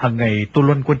 Hằng ngày tôi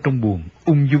loanh quanh trong buồng,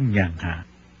 ung dung nhàn hạ.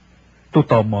 Tôi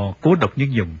tò mò cố đọc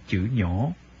những dòng chữ nhỏ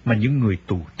mà những người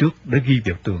tù trước đã ghi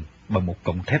vào tường bằng một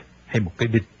cọng thép hay một cái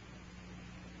đinh.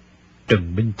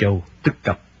 Trần Minh Châu, tức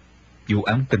Cập, vụ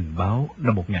án tình báo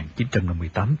năm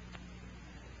 1958.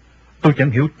 Tôi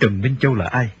chẳng hiểu Trần Minh Châu là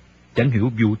ai, chẳng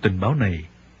hiểu vụ tình báo này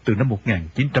từ năm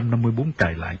 1954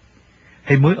 cài lại,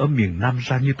 hay mới ở miền Nam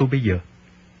ra như tôi bây giờ.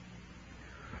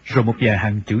 Rồi một vài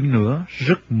hàng chữ nữa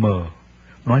rất mờ,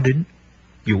 nói đến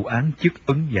vụ án chiếc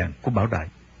ấn vàng của Bảo Đại.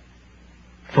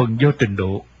 Phần do trình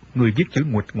độ, người viết chữ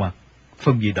nguệch ngoạc,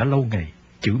 phần vì đã lâu ngày,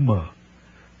 chữ mờ.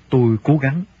 Tôi cố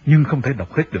gắng nhưng không thể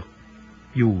đọc hết được,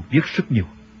 dù viết rất nhiều.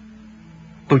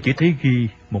 Tôi chỉ thấy ghi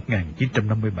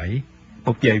 1957,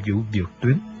 một vài vụ vượt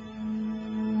tuyến.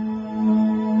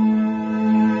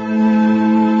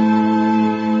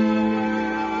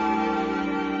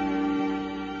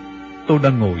 Tôi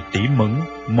đang ngồi tỉ mẩn,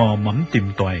 mò mẫm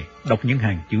tìm tòi, đọc những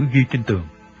hàng chữ ghi trên tường.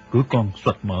 Cửa con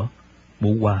xoạch mở,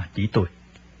 mụ Hoa chỉ tôi.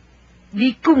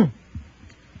 Đi cung.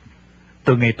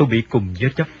 Từ ngày tôi bị cùng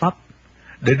với chấp pháp,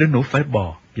 để đến nỗi phải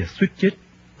bò và suýt chết,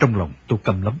 trong lòng tôi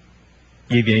căm lắm.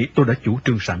 Vì vậy tôi đã chủ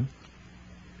trương sẵn.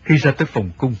 Khi ra tới phòng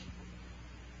cung,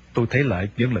 tôi thấy lại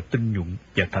vẫn là Tinh Nhuận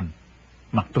và Thành.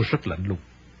 Mặt tôi rất lạnh lùng.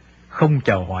 Không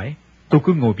chào hỏi, tôi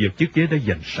cứ ngồi vào chiếc ghế đã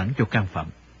dành sẵn cho can phạm.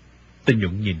 Tinh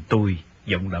Nhuận nhìn tôi,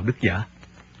 giọng đạo đức giả.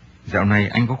 Dạo này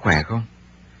anh có khỏe không?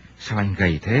 Sao anh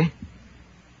gầy thế?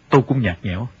 Tôi cũng nhạt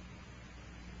nhẽo.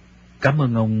 Cảm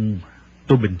ơn ông,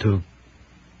 tôi bình thường.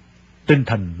 Tinh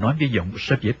Thành nói với giọng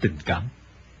rất dễ tình cảm.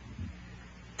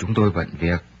 Chúng tôi bận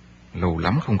việc, lâu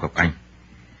lắm không gặp anh.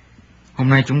 Hôm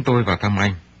nay chúng tôi vào thăm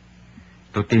anh.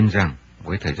 Tôi tin rằng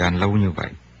với thời gian lâu như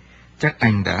vậy, chắc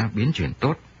anh đã biến chuyển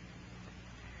tốt.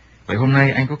 Vậy hôm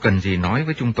nay anh có cần gì nói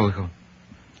với chúng tôi không?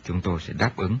 Chúng tôi sẽ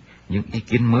đáp ứng những ý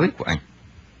kiến mới của anh.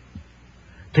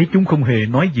 Thấy chúng không hề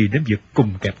nói gì đến việc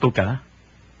cùng kẹp tôi cả.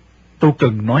 Tôi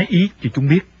cần nói ý cho chúng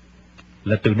biết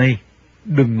là từ nay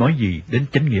đừng nói gì đến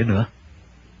chánh nghĩa nữa.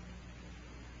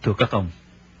 Thưa các ông,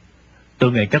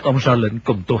 từ ngày các ông ra lệnh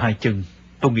cùng tôi 2 chân,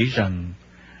 tôi nghĩ rằng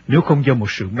nếu không do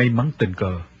một sự may mắn tình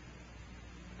cờ,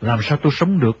 làm sao tôi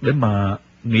sống được để mà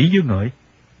nghĩ với ngợi.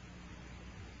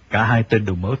 Cả 2 tên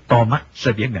đều mở to mắt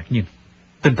ra vẻ ngạc nhiên.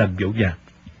 Tinh Thần vỗ vàng.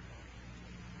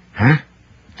 Hả?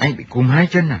 Anh bị cùm 2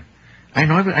 chân à? Ai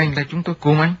nói với anh là chúng tôi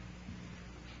cùm anh?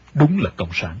 Đúng là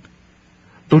cộng sản.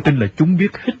 Tôi tin là chúng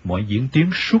biết hết mọi diễn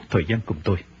tiến suốt thời gian cùng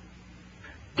tôi,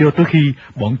 cho tới khi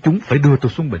bọn chúng phải đưa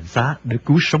tôi xuống bệnh xá để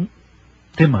cứu sống.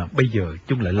 Thế mà bây giờ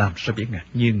chúng lại làm sao vẻ ngạc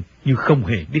nhiên như không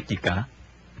hề biết gì cả.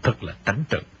 Thật là trắng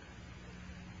trợn.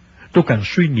 Tôi càng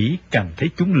suy nghĩ càng thấy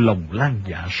chúng lòng lan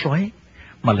dạ sói,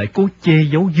 mà lại cố che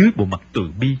giấu dưới bộ mặt từ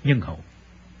bi nhân hậu.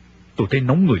 Tôi thấy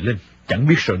nóng người lên, chẳng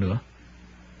biết sợ nữa.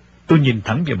 Tôi nhìn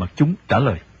thẳng vào mặt chúng, trả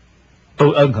lời.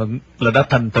 Tôi ân hận là đã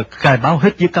thành thật khai báo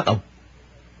hết với các ông.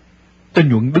 Tinh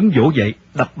Nhuận đứng vỗ dậy,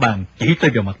 đập bàn chỉ tay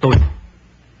vào mặt tôi.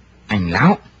 Anh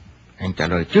láo, anh trả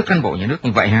lời trước cán bộ nhà nước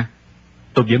như vậy hả?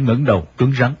 Tôi vẫn ngẩng đầu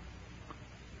cứng rắn.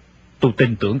 Tôi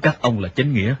tin tưởng các ông là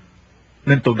chánh nghĩa,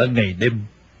 nên tôi đã ngày đêm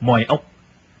moi óc,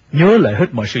 nhớ lại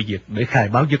hết mọi sự việc để khai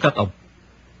báo với các ông.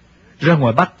 Ra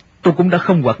ngoài Bắc, tôi cũng đã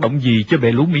không hoạt động gì cho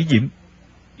bè lũ Mỹ Diệm.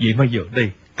 Vậy mà giờ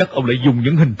đây, các ông lại dùng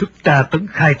những hình thức tra tấn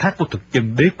khai thác của thực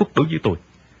dân đế quốc đối với tôi.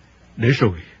 Để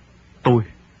rồi, tôi,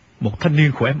 một thanh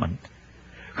niên khỏe mạnh,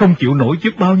 không chịu nổi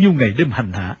với bao nhiêu ngày đêm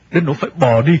hành hạ, đến nỗi phải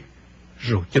bò đi.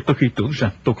 Rồi cho tới khi tưởng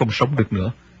rằng tôi không sống được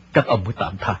nữa, các ông mới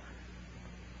tạm tha.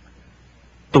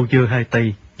 Tôi giơ 2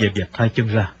 tay dẹp 2 chân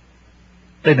ra.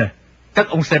 Đây nè, các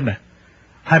ông xem nè,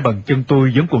 2 bàn chân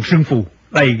tôi vẫn còn sưng phù,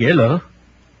 đầy ghẻ lở.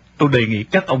 Tôi đề nghị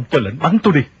các ông cho lệnh bắn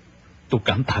tôi đi. Tôi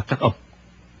cảm tạ các ông.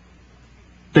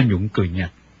 Tinh Nhuận cười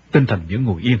nhạt, Tinh Thành vẫn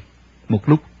ngồi yên. Một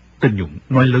lúc Tên Nhuận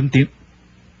nói lớn tiếng.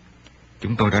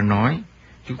 Chúng tôi đã nói,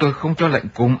 chúng tôi không cho lệnh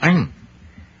cùng anh.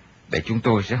 Để chúng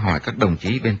tôi sẽ hỏi các đồng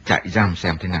chí bên trại giam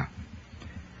xem thế nào.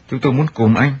 Chúng tôi muốn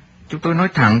cùng anh, chúng tôi nói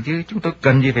thẳng chứ chúng tôi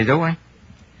cần gì phải giấu anh.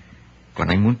 Còn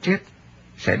anh muốn chết,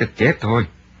 sẽ được chết thôi.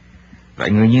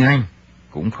 Loại người như anh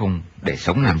cũng không để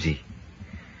sống làm gì.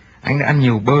 Anh đã ăn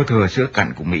nhiều bơ thừa sữa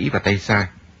cặn của Mỹ và Tây Sai.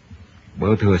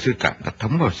 Bơ thừa sữa cặn đã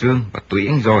thấm vào xương và tủy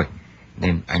anh rồi,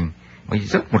 nên anh mới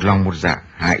dốc một lòng một dạ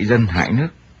hại dân hại nước.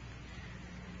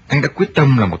 Anh đã quyết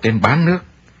tâm là một tên bán nước,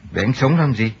 để anh sống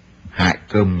làm gì? Hại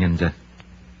cơm nhân dân.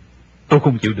 Tôi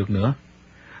không chịu được nữa.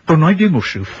 Tôi nói với một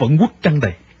sự phẫn uất tràn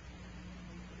đầy.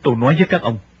 Tôi nói với các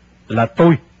ông là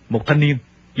tôi, một thanh niên,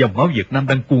 dòng máu Việt Nam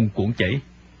đang cuồn cuộn chảy,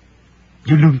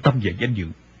 với lương tâm và danh dự.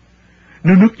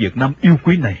 Nếu nước Việt Nam yêu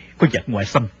quý này có giặc ngoại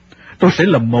xâm, tôi sẽ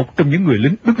là một trong những người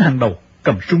lính đứng hàng đầu,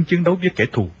 cầm súng chiến đấu với kẻ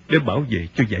thù để bảo vệ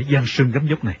cho dãy Giang Sơn gấm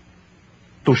dốc này.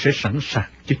 Tôi sẽ sẵn sàng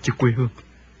chết cho quê hương,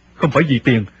 không phải vì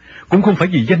tiền, cũng không phải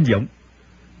vì danh vọng.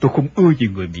 Tôi không ưa gì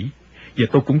người Mỹ, và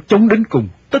tôi cũng chống đến cùng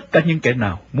tất cả những kẻ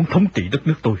nào muốn thống trị đất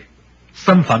nước tôi,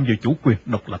 xâm phạm vào chủ quyền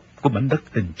độc lập của mảnh đất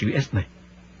hình chữ S này.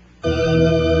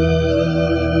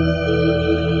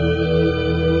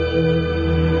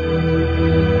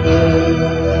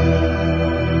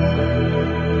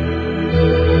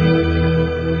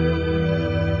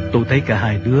 Tôi thấy cả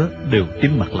hai đứa đều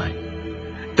tím mặt lại.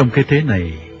 Trong cái thế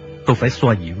này, tôi phải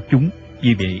xoa dịu chúng,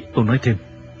 vì vậy tôi nói thêm.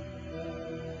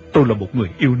 Tôi là một người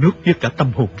yêu nước với cả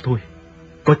tâm hồn thôi.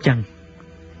 Có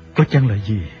chăng là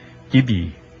gì? Chỉ vì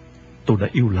tôi đã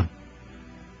yêu lầm.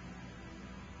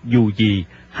 Dù gì,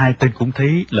 hai tên cũng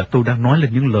thấy là tôi đang nói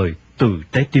lên những lời từ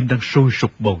trái tim đang sôi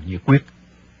sục bầu nhiệt huyết.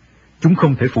 Chúng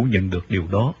không thể phủ nhận được điều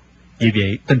đó. Vì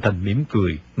vậy, tên Thành mỉm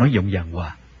cười, nói giọng giàn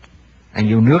hòa. Anh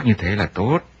yêu nước như thế là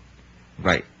tốt.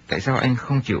 Vậy, tại sao anh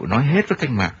không chịu nói hết với cách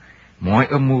mạng mọi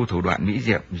âm mưu thủ đoạn mỹ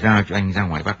diệm giao cho anh ra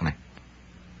ngoài Bắc này?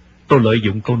 Tôi lợi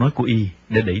dụng câu nói của y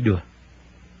để đẩy đưa.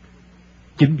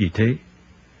 Chính vì thế,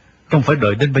 không phải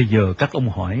đợi đến bây giờ các ông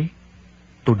hỏi,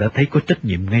 tôi đã thấy có trách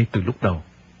nhiệm ngay từ lúc đầu.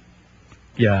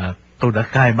 Và tôi đã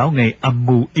khai báo ngay âm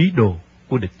mưu ý đồ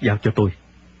của địch giao cho tôi.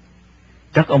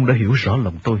 Các ông đã hiểu rõ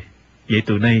lòng tôi. Vậy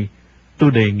từ nay,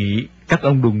 tôi đề nghị các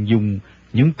ông đừng dùng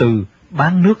những từ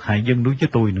bán nước hại dân đối với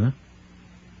tôi nữa.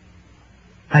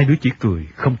 Hai đứa chỉ cười,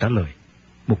 không trả lời.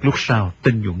 Một lúc sau,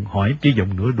 tên Nhuận hỏi với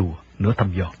giọng nửa đùa, nửa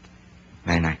thăm dò.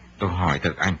 Này, tôi hỏi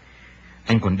thật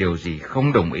anh còn điều gì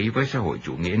không đồng ý với xã hội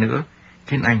chủ nghĩa nữa,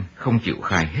 khiến anh không chịu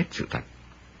khai hết sự thật?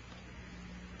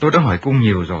 Tôi đã hỏi cung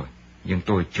nhiều rồi, nhưng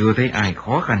tôi chưa thấy ai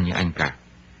khó khăn như anh cả.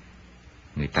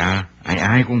 Người ta,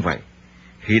 ai cũng vậy,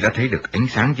 khi đã thấy được ánh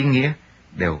sáng chính nghĩa,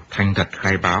 đều thành thật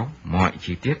khai báo mọi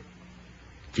chi tiết.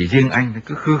 Chỉ riêng anh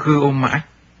cứ khư khư ôm mãi.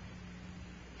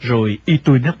 Rồi y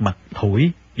tươi nét mặt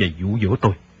thổi và dụ dỗ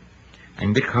tôi.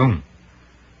 Anh biết không,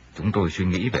 chúng tôi suy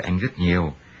nghĩ về anh rất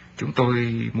nhiều. Chúng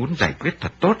tôi muốn giải quyết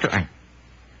thật tốt cho anh.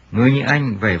 Người như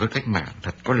anh về với cách mạng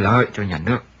thật có lợi cho nhà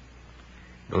nước.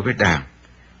 Đối với Đảng,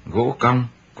 gỗ cong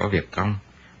có việc cong,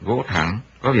 gỗ thẳng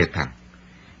có việc thẳng.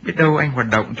 Biết đâu anh hoạt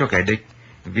động cho kẻ địch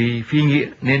vì phi nghĩa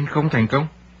nên không thành công.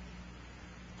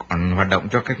 Còn hoạt động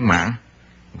cho cách mạng,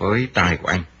 với tài của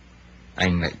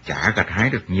anh lại chả gặt hái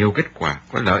được nhiều kết quả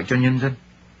có lợi cho nhân dân.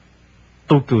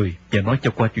 Tôi cười và nói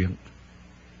cho qua chuyện.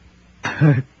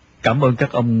 Cảm ơn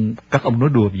các ông nói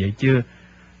đùa vậy chứ.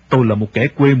 Tôi là một kẻ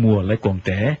quê mùa lại còn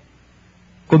trẻ.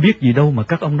 Có biết gì đâu mà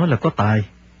các ông nói là có tài.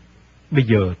 Bây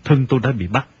giờ thân tôi đã bị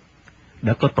bắt,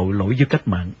 đã có tội lỗi với cách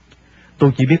mạng.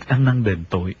 Tôi chỉ biết ăn năn đền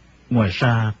tội. Ngoài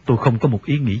ra tôi không có một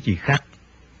ý nghĩ gì khác.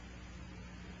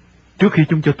 Trước khi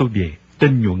chúng cho tôi về,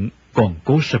 tên Nhuận còn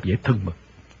cố sập vẻ thân mật.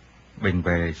 Bình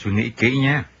về suy nghĩ kỹ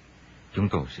nhé. Chúng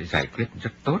tôi sẽ giải quyết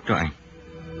rất tốt cho anh.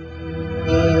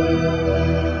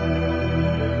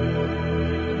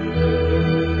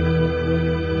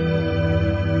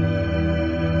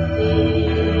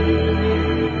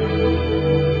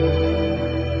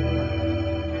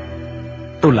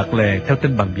 Tôi lạc lè theo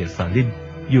tên Bằng về xà Linh,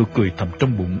 vừa cười thầm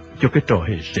trong bụng cho cái trò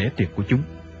hề rẻ tiền của chúng.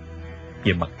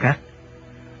 Về mặt khác,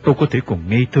 tôi có thể còn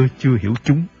ngây thơ chưa hiểu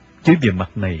chúng, chứ về mặt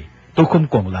này tôi không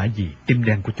còn lạ gì tim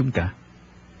đen của chúng cả.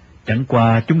 Chẳng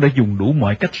qua chúng đã dùng đủ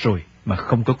mọi cách rồi mà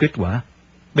không có kết quả.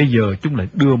 Bây giờ chúng lại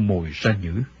đưa mồi ra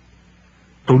nhử.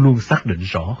 Tôi luôn xác định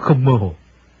rõ, không mơ hồ,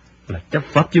 là chấp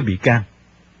pháp với bị can.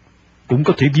 Cũng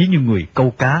có thể ví như người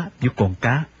câu cá với con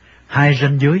cá, hai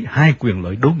ranh giới, hai quyền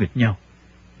lợi đối nghịch nhau.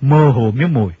 Mơ hồ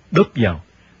miếng mồi đớp vào,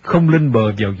 không lên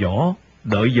bờ vào vỏ,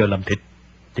 đợi giờ làm thịt,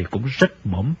 thì cũng rất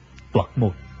mỏng, toạc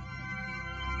môi.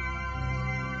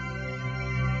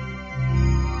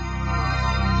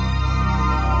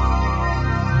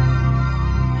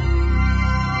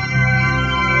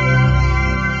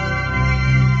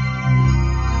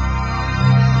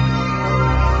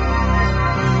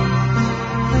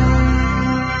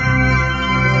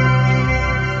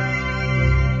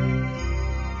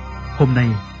 Hôm nay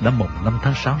đã mồng 5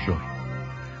 tháng 6 rồi.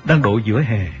 Đang độ giữa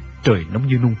hè, trời nóng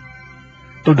như nung.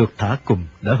 Tôi được thả cùm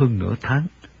đã hơn nửa tháng.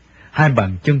 Hai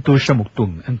bàn chân tôi sau một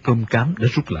tuần ăn cơm cám đã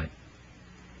rút lại.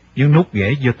 Những nốt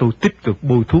ghẻ do tôi tích cực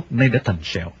bôi thuốc nay đã thành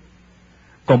sẹo.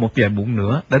 Còn một vài mụn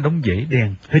nữa đã đóng dễ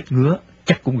đen, hết ngứa,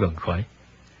 chắc cũng gần khỏi.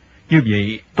 Như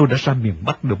vậy tôi đã ra miền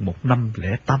Bắc được 1 năm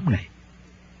 08 ngày.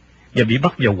 Và bị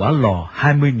bắt vào quả lò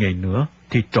 20 ngày nữa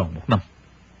thì tròn 1 năm.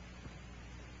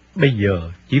 Bây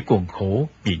giờ chỉ còn khổ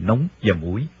vì nóng và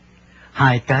mũi.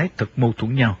 Hai cái thật mâu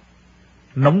thuẫn nhau.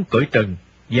 Nóng cởi trần,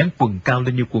 dán quần cao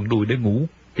lên như quần đùi để ngủ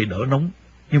thì đỡ nóng,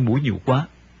 nhưng mũi nhiều quá.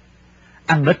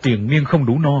 Ăn đã triền miên không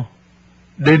đủ no.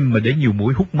 Đêm mà để nhiều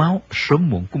mũi hút máu, sớm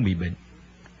muộn cũng bị bệnh.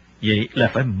 Vậy là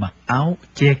phải mặc áo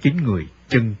che kín người,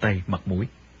 chân tay, mặt mũi.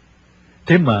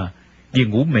 Thế mà vì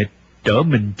ngủ mệt, trở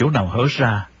mình chỗ nào hở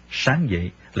ra, sáng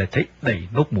dậy lại thấy đầy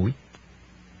nốt mũi.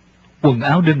 Quần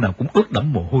áo đêm nào cũng ướt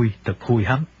đẫm mồ hôi, thật hôi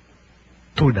hám.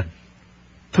 Thôi đành,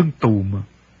 thân tù mà.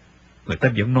 Người ta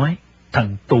vẫn nói,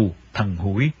 thằng tù, thằng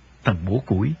hủi, thằng bổ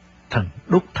củi, thằng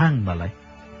đốt than mà lại.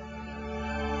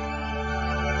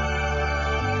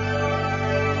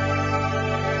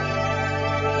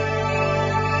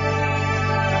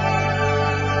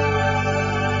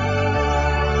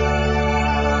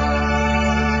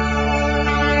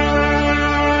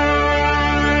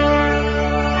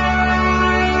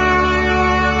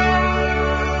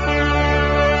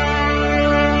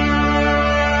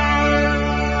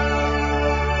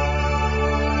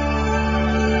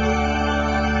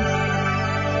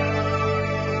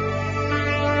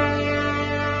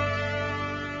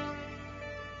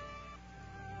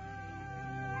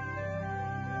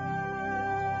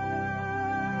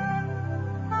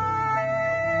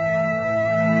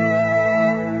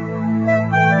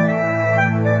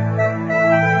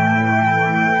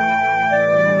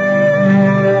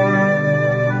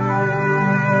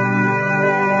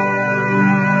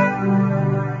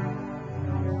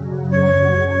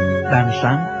 Đang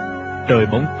sáng, trời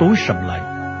bỗng tối sầm lại.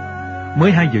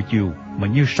 Mới 2 giờ chiều mà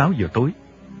như 6 giờ tối.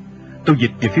 Tôi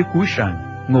dịch về phía cuối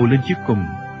sàn, ngồi lên chiếc cùm,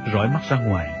 rọi mắt ra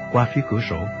ngoài qua phía cửa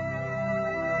sổ.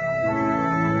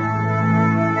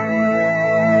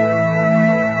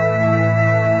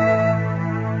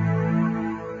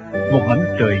 Một mảnh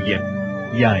trời dẹt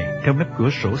dài theo mép cửa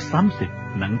sổ xám xịt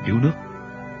nặng kiểu nước.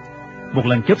 Một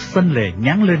làn chớp xanh lè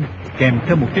nháng lên kèm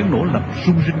theo một tiếng nổ làm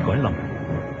rung rinh cõi lòng.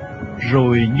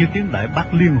 Rồi như tiếng đại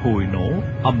bác liên hồi nổ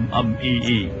ầm ầm y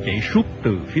y chạy suốt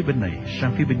từ phía bên này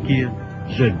sang phía bên kia,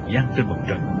 rền vang trên bầu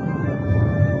trời.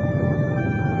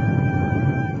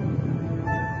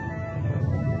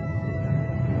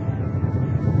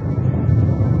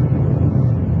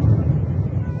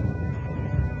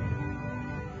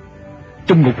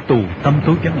 Trong ngục tù tăm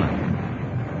tối vắng lặng,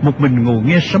 một mình ngồi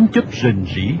nghe sấm chớp rền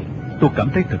rĩ, tôi cảm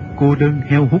thấy thật cô đơn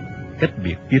heo hút, cách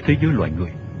biệt với thế giới loài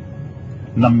người.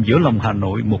 Nằm giữa lòng Hà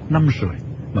Nội 1 năm rồi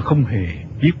mà không hề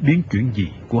biết biến chuyển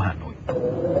gì của Hà Nội.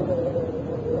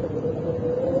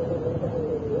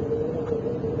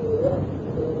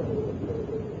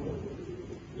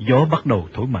 Gió bắt đầu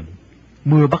thổi mạnh,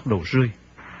 mưa bắt đầu rơi.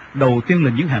 Đầu tiên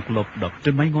là những hạt lộp đập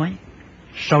trên mái ngói,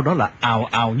 sau đó là ào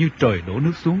ào như trời đổ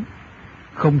nước xuống.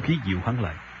 Không khí dịu hẳn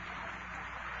lại.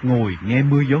 Ngồi nghe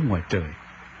mưa gió ngoài trời,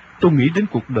 tôi nghĩ đến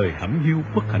cuộc đời hẩm hiu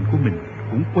bất hạnh của mình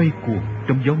cũng quay cuồng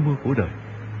trong gió mưa của đời.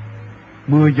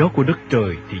 Mưa gió của đất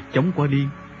trời thì chóng qua đi,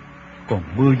 còn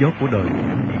mưa gió của đời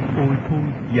thì ôi thôi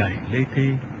dài lê thê,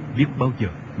 biết bao giờ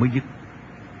mới dứt.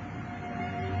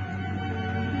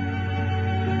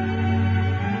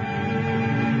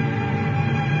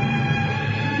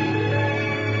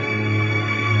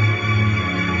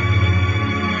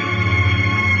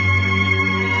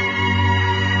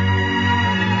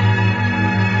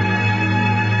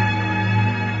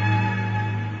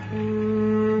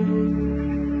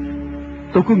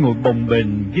 Tôi cứ ngồi bồng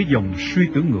bềnh với dòng suy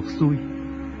tưởng ngược xuôi.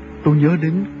 Tôi nhớ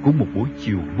đến cũng một buổi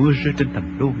chiều mưa rơi trên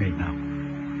thành đô ngày nào.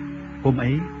 Hôm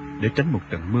ấy, để tránh một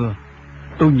trận mưa,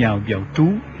 tôi nhào vào trú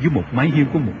dưới một mái hiên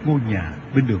của một ngôi nhà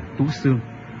bên đường Tú Xương.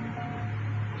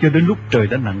 Cho đến lúc trời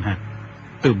đã nặng hạt,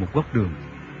 từ một góc đường,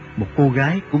 một cô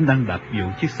gái cũng đang đạp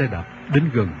dịu chiếc xe đạp đến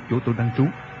gần chỗ tôi đang trú.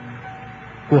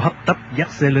 Cô hấp tấp dắt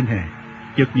xe lên hè,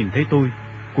 chợt nhìn thấy tôi,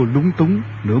 cô lúng túng,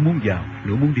 nửa muốn vào,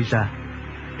 nửa muốn đi ra,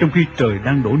 trong khi trời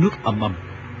đang đổ nước ầm ầm.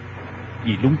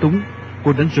 Vì lúng túng,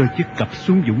 cô đánh rơi chiếc cặp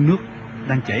xuống vũng nước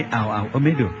đang chảy ào ào ở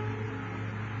mé đường.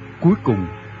 Cuối cùng,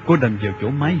 cô đành vào chỗ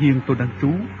mái hiên tôi đang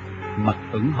trú, mặt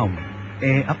ửng hồng,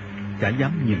 e ấp, chả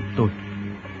dám nhìn tôi.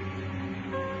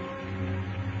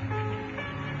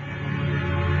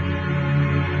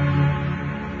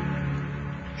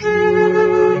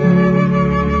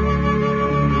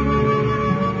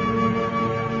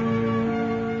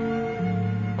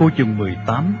 chừng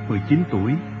 18, 19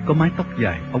 tuổi, có mái tóc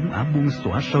dài ống ả buông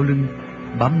xõa sau lưng,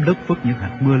 bám lất phất những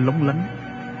hạt mưa lóng lánh.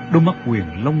 Đôi mắt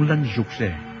Huyền long lanh rụt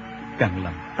rè, càng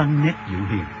làm tăng nét dịu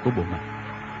hiền của bộ mặt.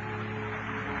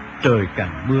 Trời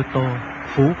càng mưa to,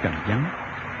 phố càng vắng.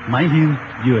 Mái hiên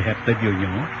vừa hẹp lại vừa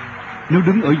nhỏ. Nếu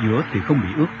đứng ở giữa thì không bị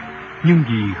ướt, nhưng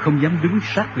vì không dám đứng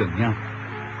sát gần nhau,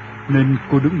 nên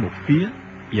cô đứng một phía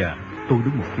và tôi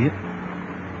đứng một phía.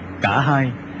 Cả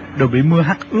hai đều bị mưa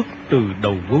hắt ướt từ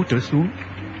đầu gối trở xuống,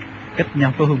 cách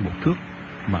nhau có hơn 1 thước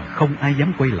mà không ai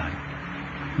dám quay lại.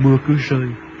 Mưa cứ rơi,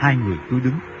 hai người cứ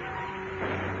đứng.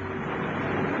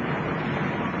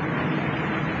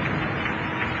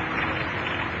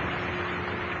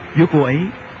 Với cô ấy,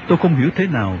 tôi không hiểu thế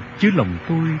nào, chứ lòng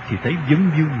tôi thì thấy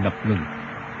vấn vương ngập ngừng.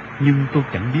 Nhưng tôi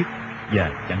chẳng biết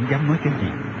và chẳng dám nói cái gì.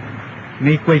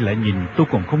 Ngay quay lại nhìn tôi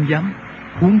còn không dám,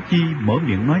 huống chi mở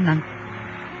miệng nói năng.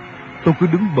 Tôi cứ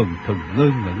đứng bần thần ngơ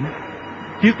ngẩn.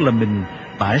 Tiếc là mình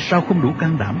tại sao không đủ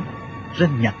can đảm ra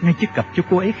nhặt ngay chiếc cặp cho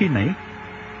cô ấy khi nãy.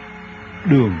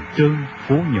 Đường trơn,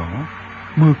 phố nhỏ,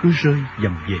 mưa cứ rơi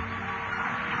dầm về.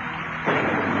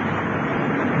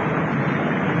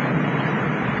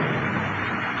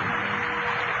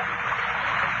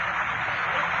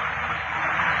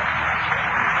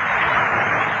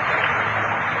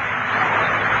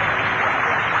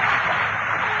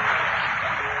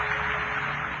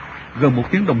 Gần 1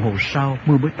 tiếng đồng hồ sau,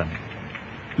 mưa mới tạnh.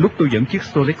 Lúc tôi dẫn chiếc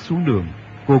Solex xuống đường,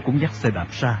 cô cũng dắt xe đạp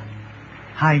ra.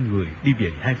 Hai người đi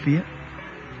về hai phía.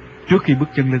 Trước khi bước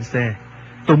chân lên xe,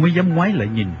 tôi mới dám ngoái lại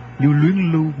nhìn như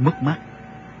luyến lưu mất mát.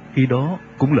 Khi đó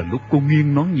cũng là lúc cô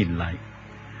nghiêng nón nhìn lại,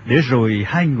 để rồi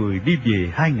hai người đi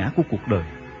về hai ngã của cuộc đời,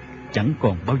 chẳng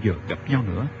còn bao giờ gặp nhau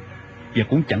nữa, và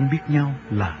cũng chẳng biết nhau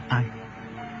là ai.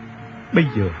 Bây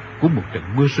giờ có một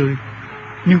trận mưa rơi,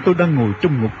 nhưng tôi đang ngồi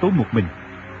trong ngục tối một mình.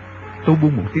 Tôi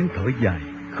buông một tiếng thở dài,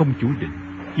 không chủ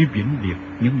định, như vĩnh biệt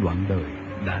những đoạn đời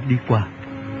đã đi qua.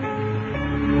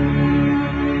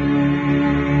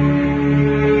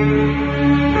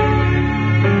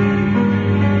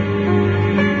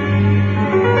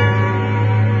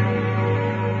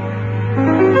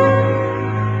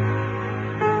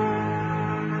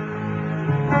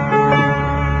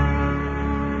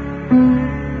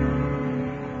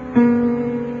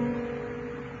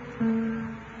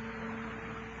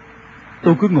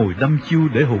 Tôi cứ ngồi đăm chiêu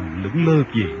để hồn lững lơ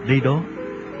về đây đó.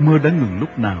 Mưa đã ngừng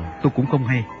lúc nào tôi cũng không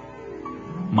hay.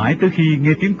 Mãi tới khi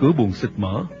nghe tiếng cửa buồng xịt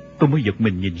mở, tôi mới giật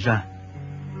mình nhìn ra.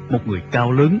 Một người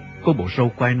cao lớn, có bộ râu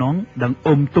quai nón, đang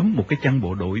ôm túm một cái chăn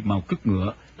bộ đội màu cứt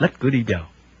ngựa, lách cửa đi vào.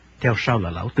 Theo sau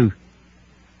là lão Tư.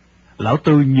 Lão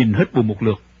Tư nhìn hết buồng một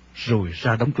lượt, rồi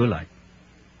ra đóng cửa lại.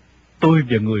 Tôi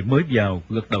và người mới vào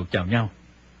gật đầu chào nhau.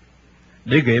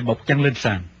 Để ghệ bọc chăn lên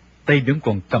sàn, tay vẫn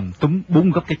còn cầm túm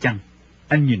 4 góc cái chăn.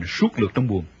 Anh nhìn suốt lượt trong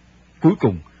buồng. Cuối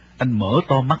cùng, anh mở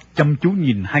to mắt chăm chú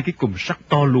nhìn hai cái cùm sắt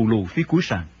to lù lù phía cuối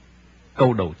sàn.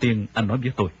 Câu đầu tiên anh nói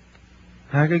với tôi: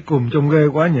 Hai cái cùm trông ghê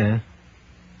quá nhỉ?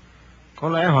 Có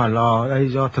lẽ hỏa lò đây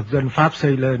do thực dân Pháp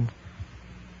xây lên.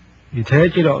 Vì thế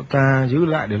chế độ ta giữ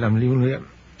lại để làm lưu niệm,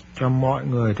 cho mọi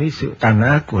người thấy sự tàn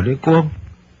ác của đế quốc.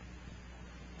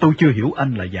 Tôi chưa hiểu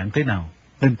anh là dạng thế nào,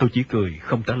 nên tôi chỉ cười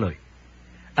không trả lời.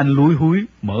 Anh lúi húi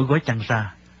mở gói chăn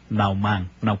ra, nào màn,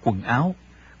 nào quần áo,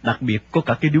 đặc biệt có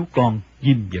cả cái điếu con,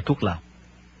 diêm và thuốc lào.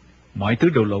 Mọi thứ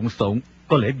đều lộn xộn,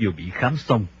 có lẽ vừa bị khám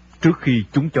xong trước khi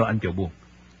chúng cho anh vào buồng.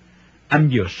 Anh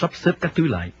vừa sắp xếp các thứ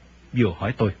lại, vừa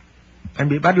hỏi tôi: Anh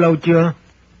bị bắt lâu chưa?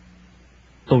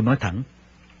 Tôi nói thẳng: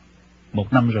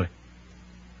 1 năm rồi.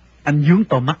 Anh nhướng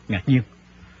to mắt ngạc nhiên.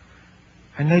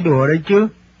 Anh nói đùa đấy chứ?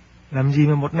 Làm gì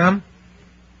mà 1 năm?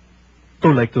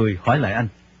 Tôi lại cười hỏi lại anh: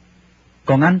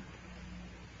 Còn anh?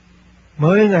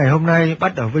 Mới ngày hôm nay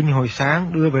bắt ở Vinh hồi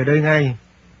sáng, đưa về đây ngay.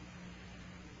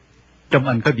 Trông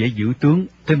anh có vẻ dữ tướng,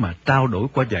 thế mà trao đổi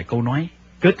qua vài câu nói,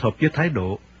 kết hợp với thái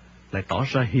độ lại tỏ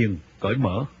ra hiền, cởi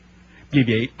mở. Vì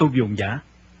vậy tôi vùng vã: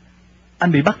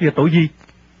 Anh bị bắt về tội gì?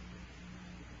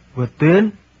 Vượt tuyến.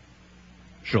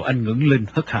 Rồi anh ngẩng lên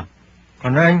hất hàm: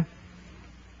 Còn anh?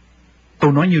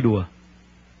 Tôi nói như đùa: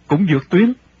 Cũng vượt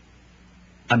tuyến.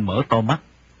 Anh mở to mắt,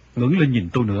 ngẩng lên nhìn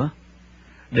tôi nữa.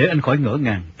 Để anh khỏi ngỡ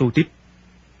ngàng, tôi tiếp: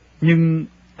 Nhưng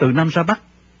từ Nam ra Bắc.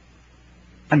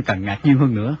 Anh càng ngạc nhiên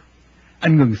hơn nữa.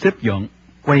 Anh ngừng xếp dọn,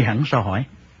 quay hẳn ra hỏi: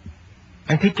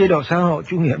 Anh thích chế độ xã hội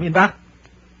chủ nghĩa miền Bắc?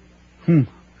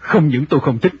 Không những tôi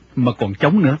không thích, mà còn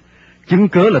chống nữa. Chứng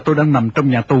cớ là tôi đang nằm trong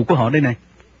nhà tù của họ đây này.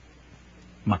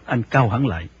 Mặt anh cao hẳn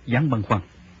lại, dáng băn khoăn.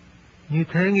 Như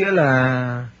thế nghĩa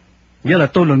là... Nghĩa là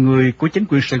tôi là người của chính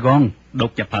quyền Sài Gòn,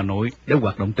 đột nhập Hà Nội để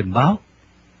hoạt động tình báo.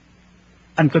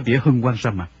 Anh có vẻ hân hoan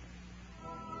ra mặt.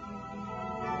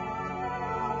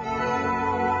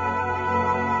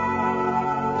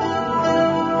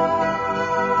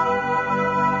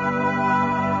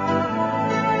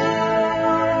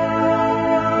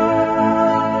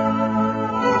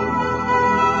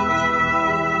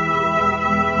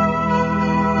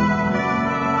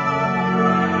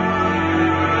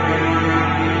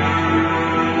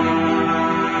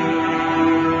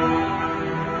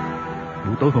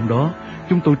 tối hôm đó,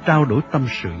 chúng tôi trao đổi tâm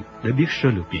sự để biết sơ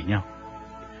lược về nhau.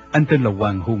 Anh tên là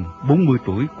Hoàng Hùng, 40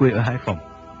 tuổi, quê ở Hải Phòng.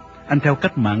 Anh theo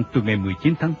cách mạng từ ngày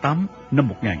 19 tháng 8 năm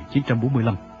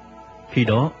 1945. Khi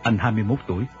đó anh 21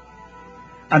 tuổi.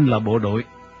 Anh là bộ đội.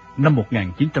 Năm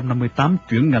 1958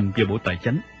 chuyển ngành về Bộ Tài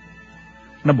chánh.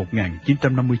 Năm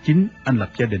 1959 anh lập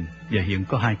gia đình và hiện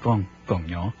có 2 con còn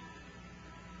nhỏ.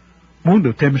 Muốn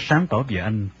được thêm sáng tỏ về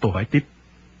anh, tôi hỏi tiếp.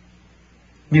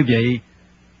 Như vậy,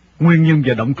 nguyên nhân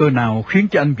và động cơ nào khiến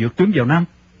cho anh vượt tuyến vào Nam?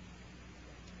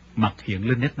 Mặt hiện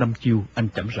lên nét đăm chiêu, anh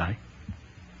chậm rãi.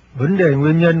 Vấn đề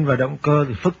nguyên nhân và động cơ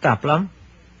thì phức tạp lắm.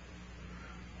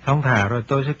 Thong thả rồi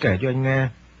tôi sẽ kể cho anh nghe.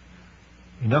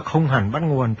 Nó không hẳn bắt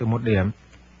nguồn từ một điểm.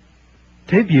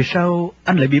 Thế vì sao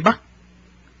anh lại bị bắt?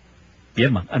 Vẻ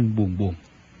mặt anh buồn buồn.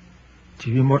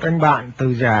 Chỉ vì một anh bạn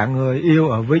từ giả người yêu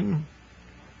ở Vĩnh,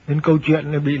 nên câu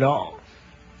chuyện lại bị lộ.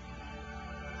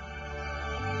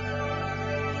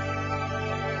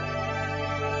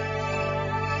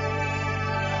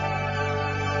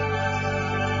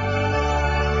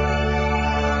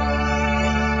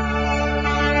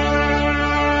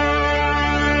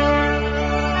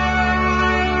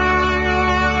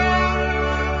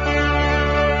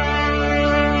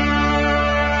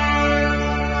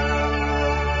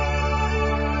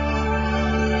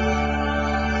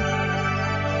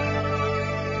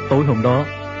 Tối hôm đó,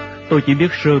 tôi chỉ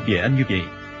biết sơ về anh như vậy,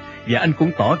 và anh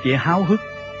cũng tỏ vẻ háo hức,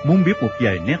 muốn biết một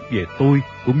vài nét về tôi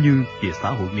cũng như về xã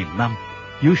hội miền Nam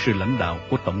dưới sự lãnh đạo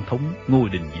của Tổng thống Ngô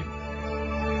Đình Diệm.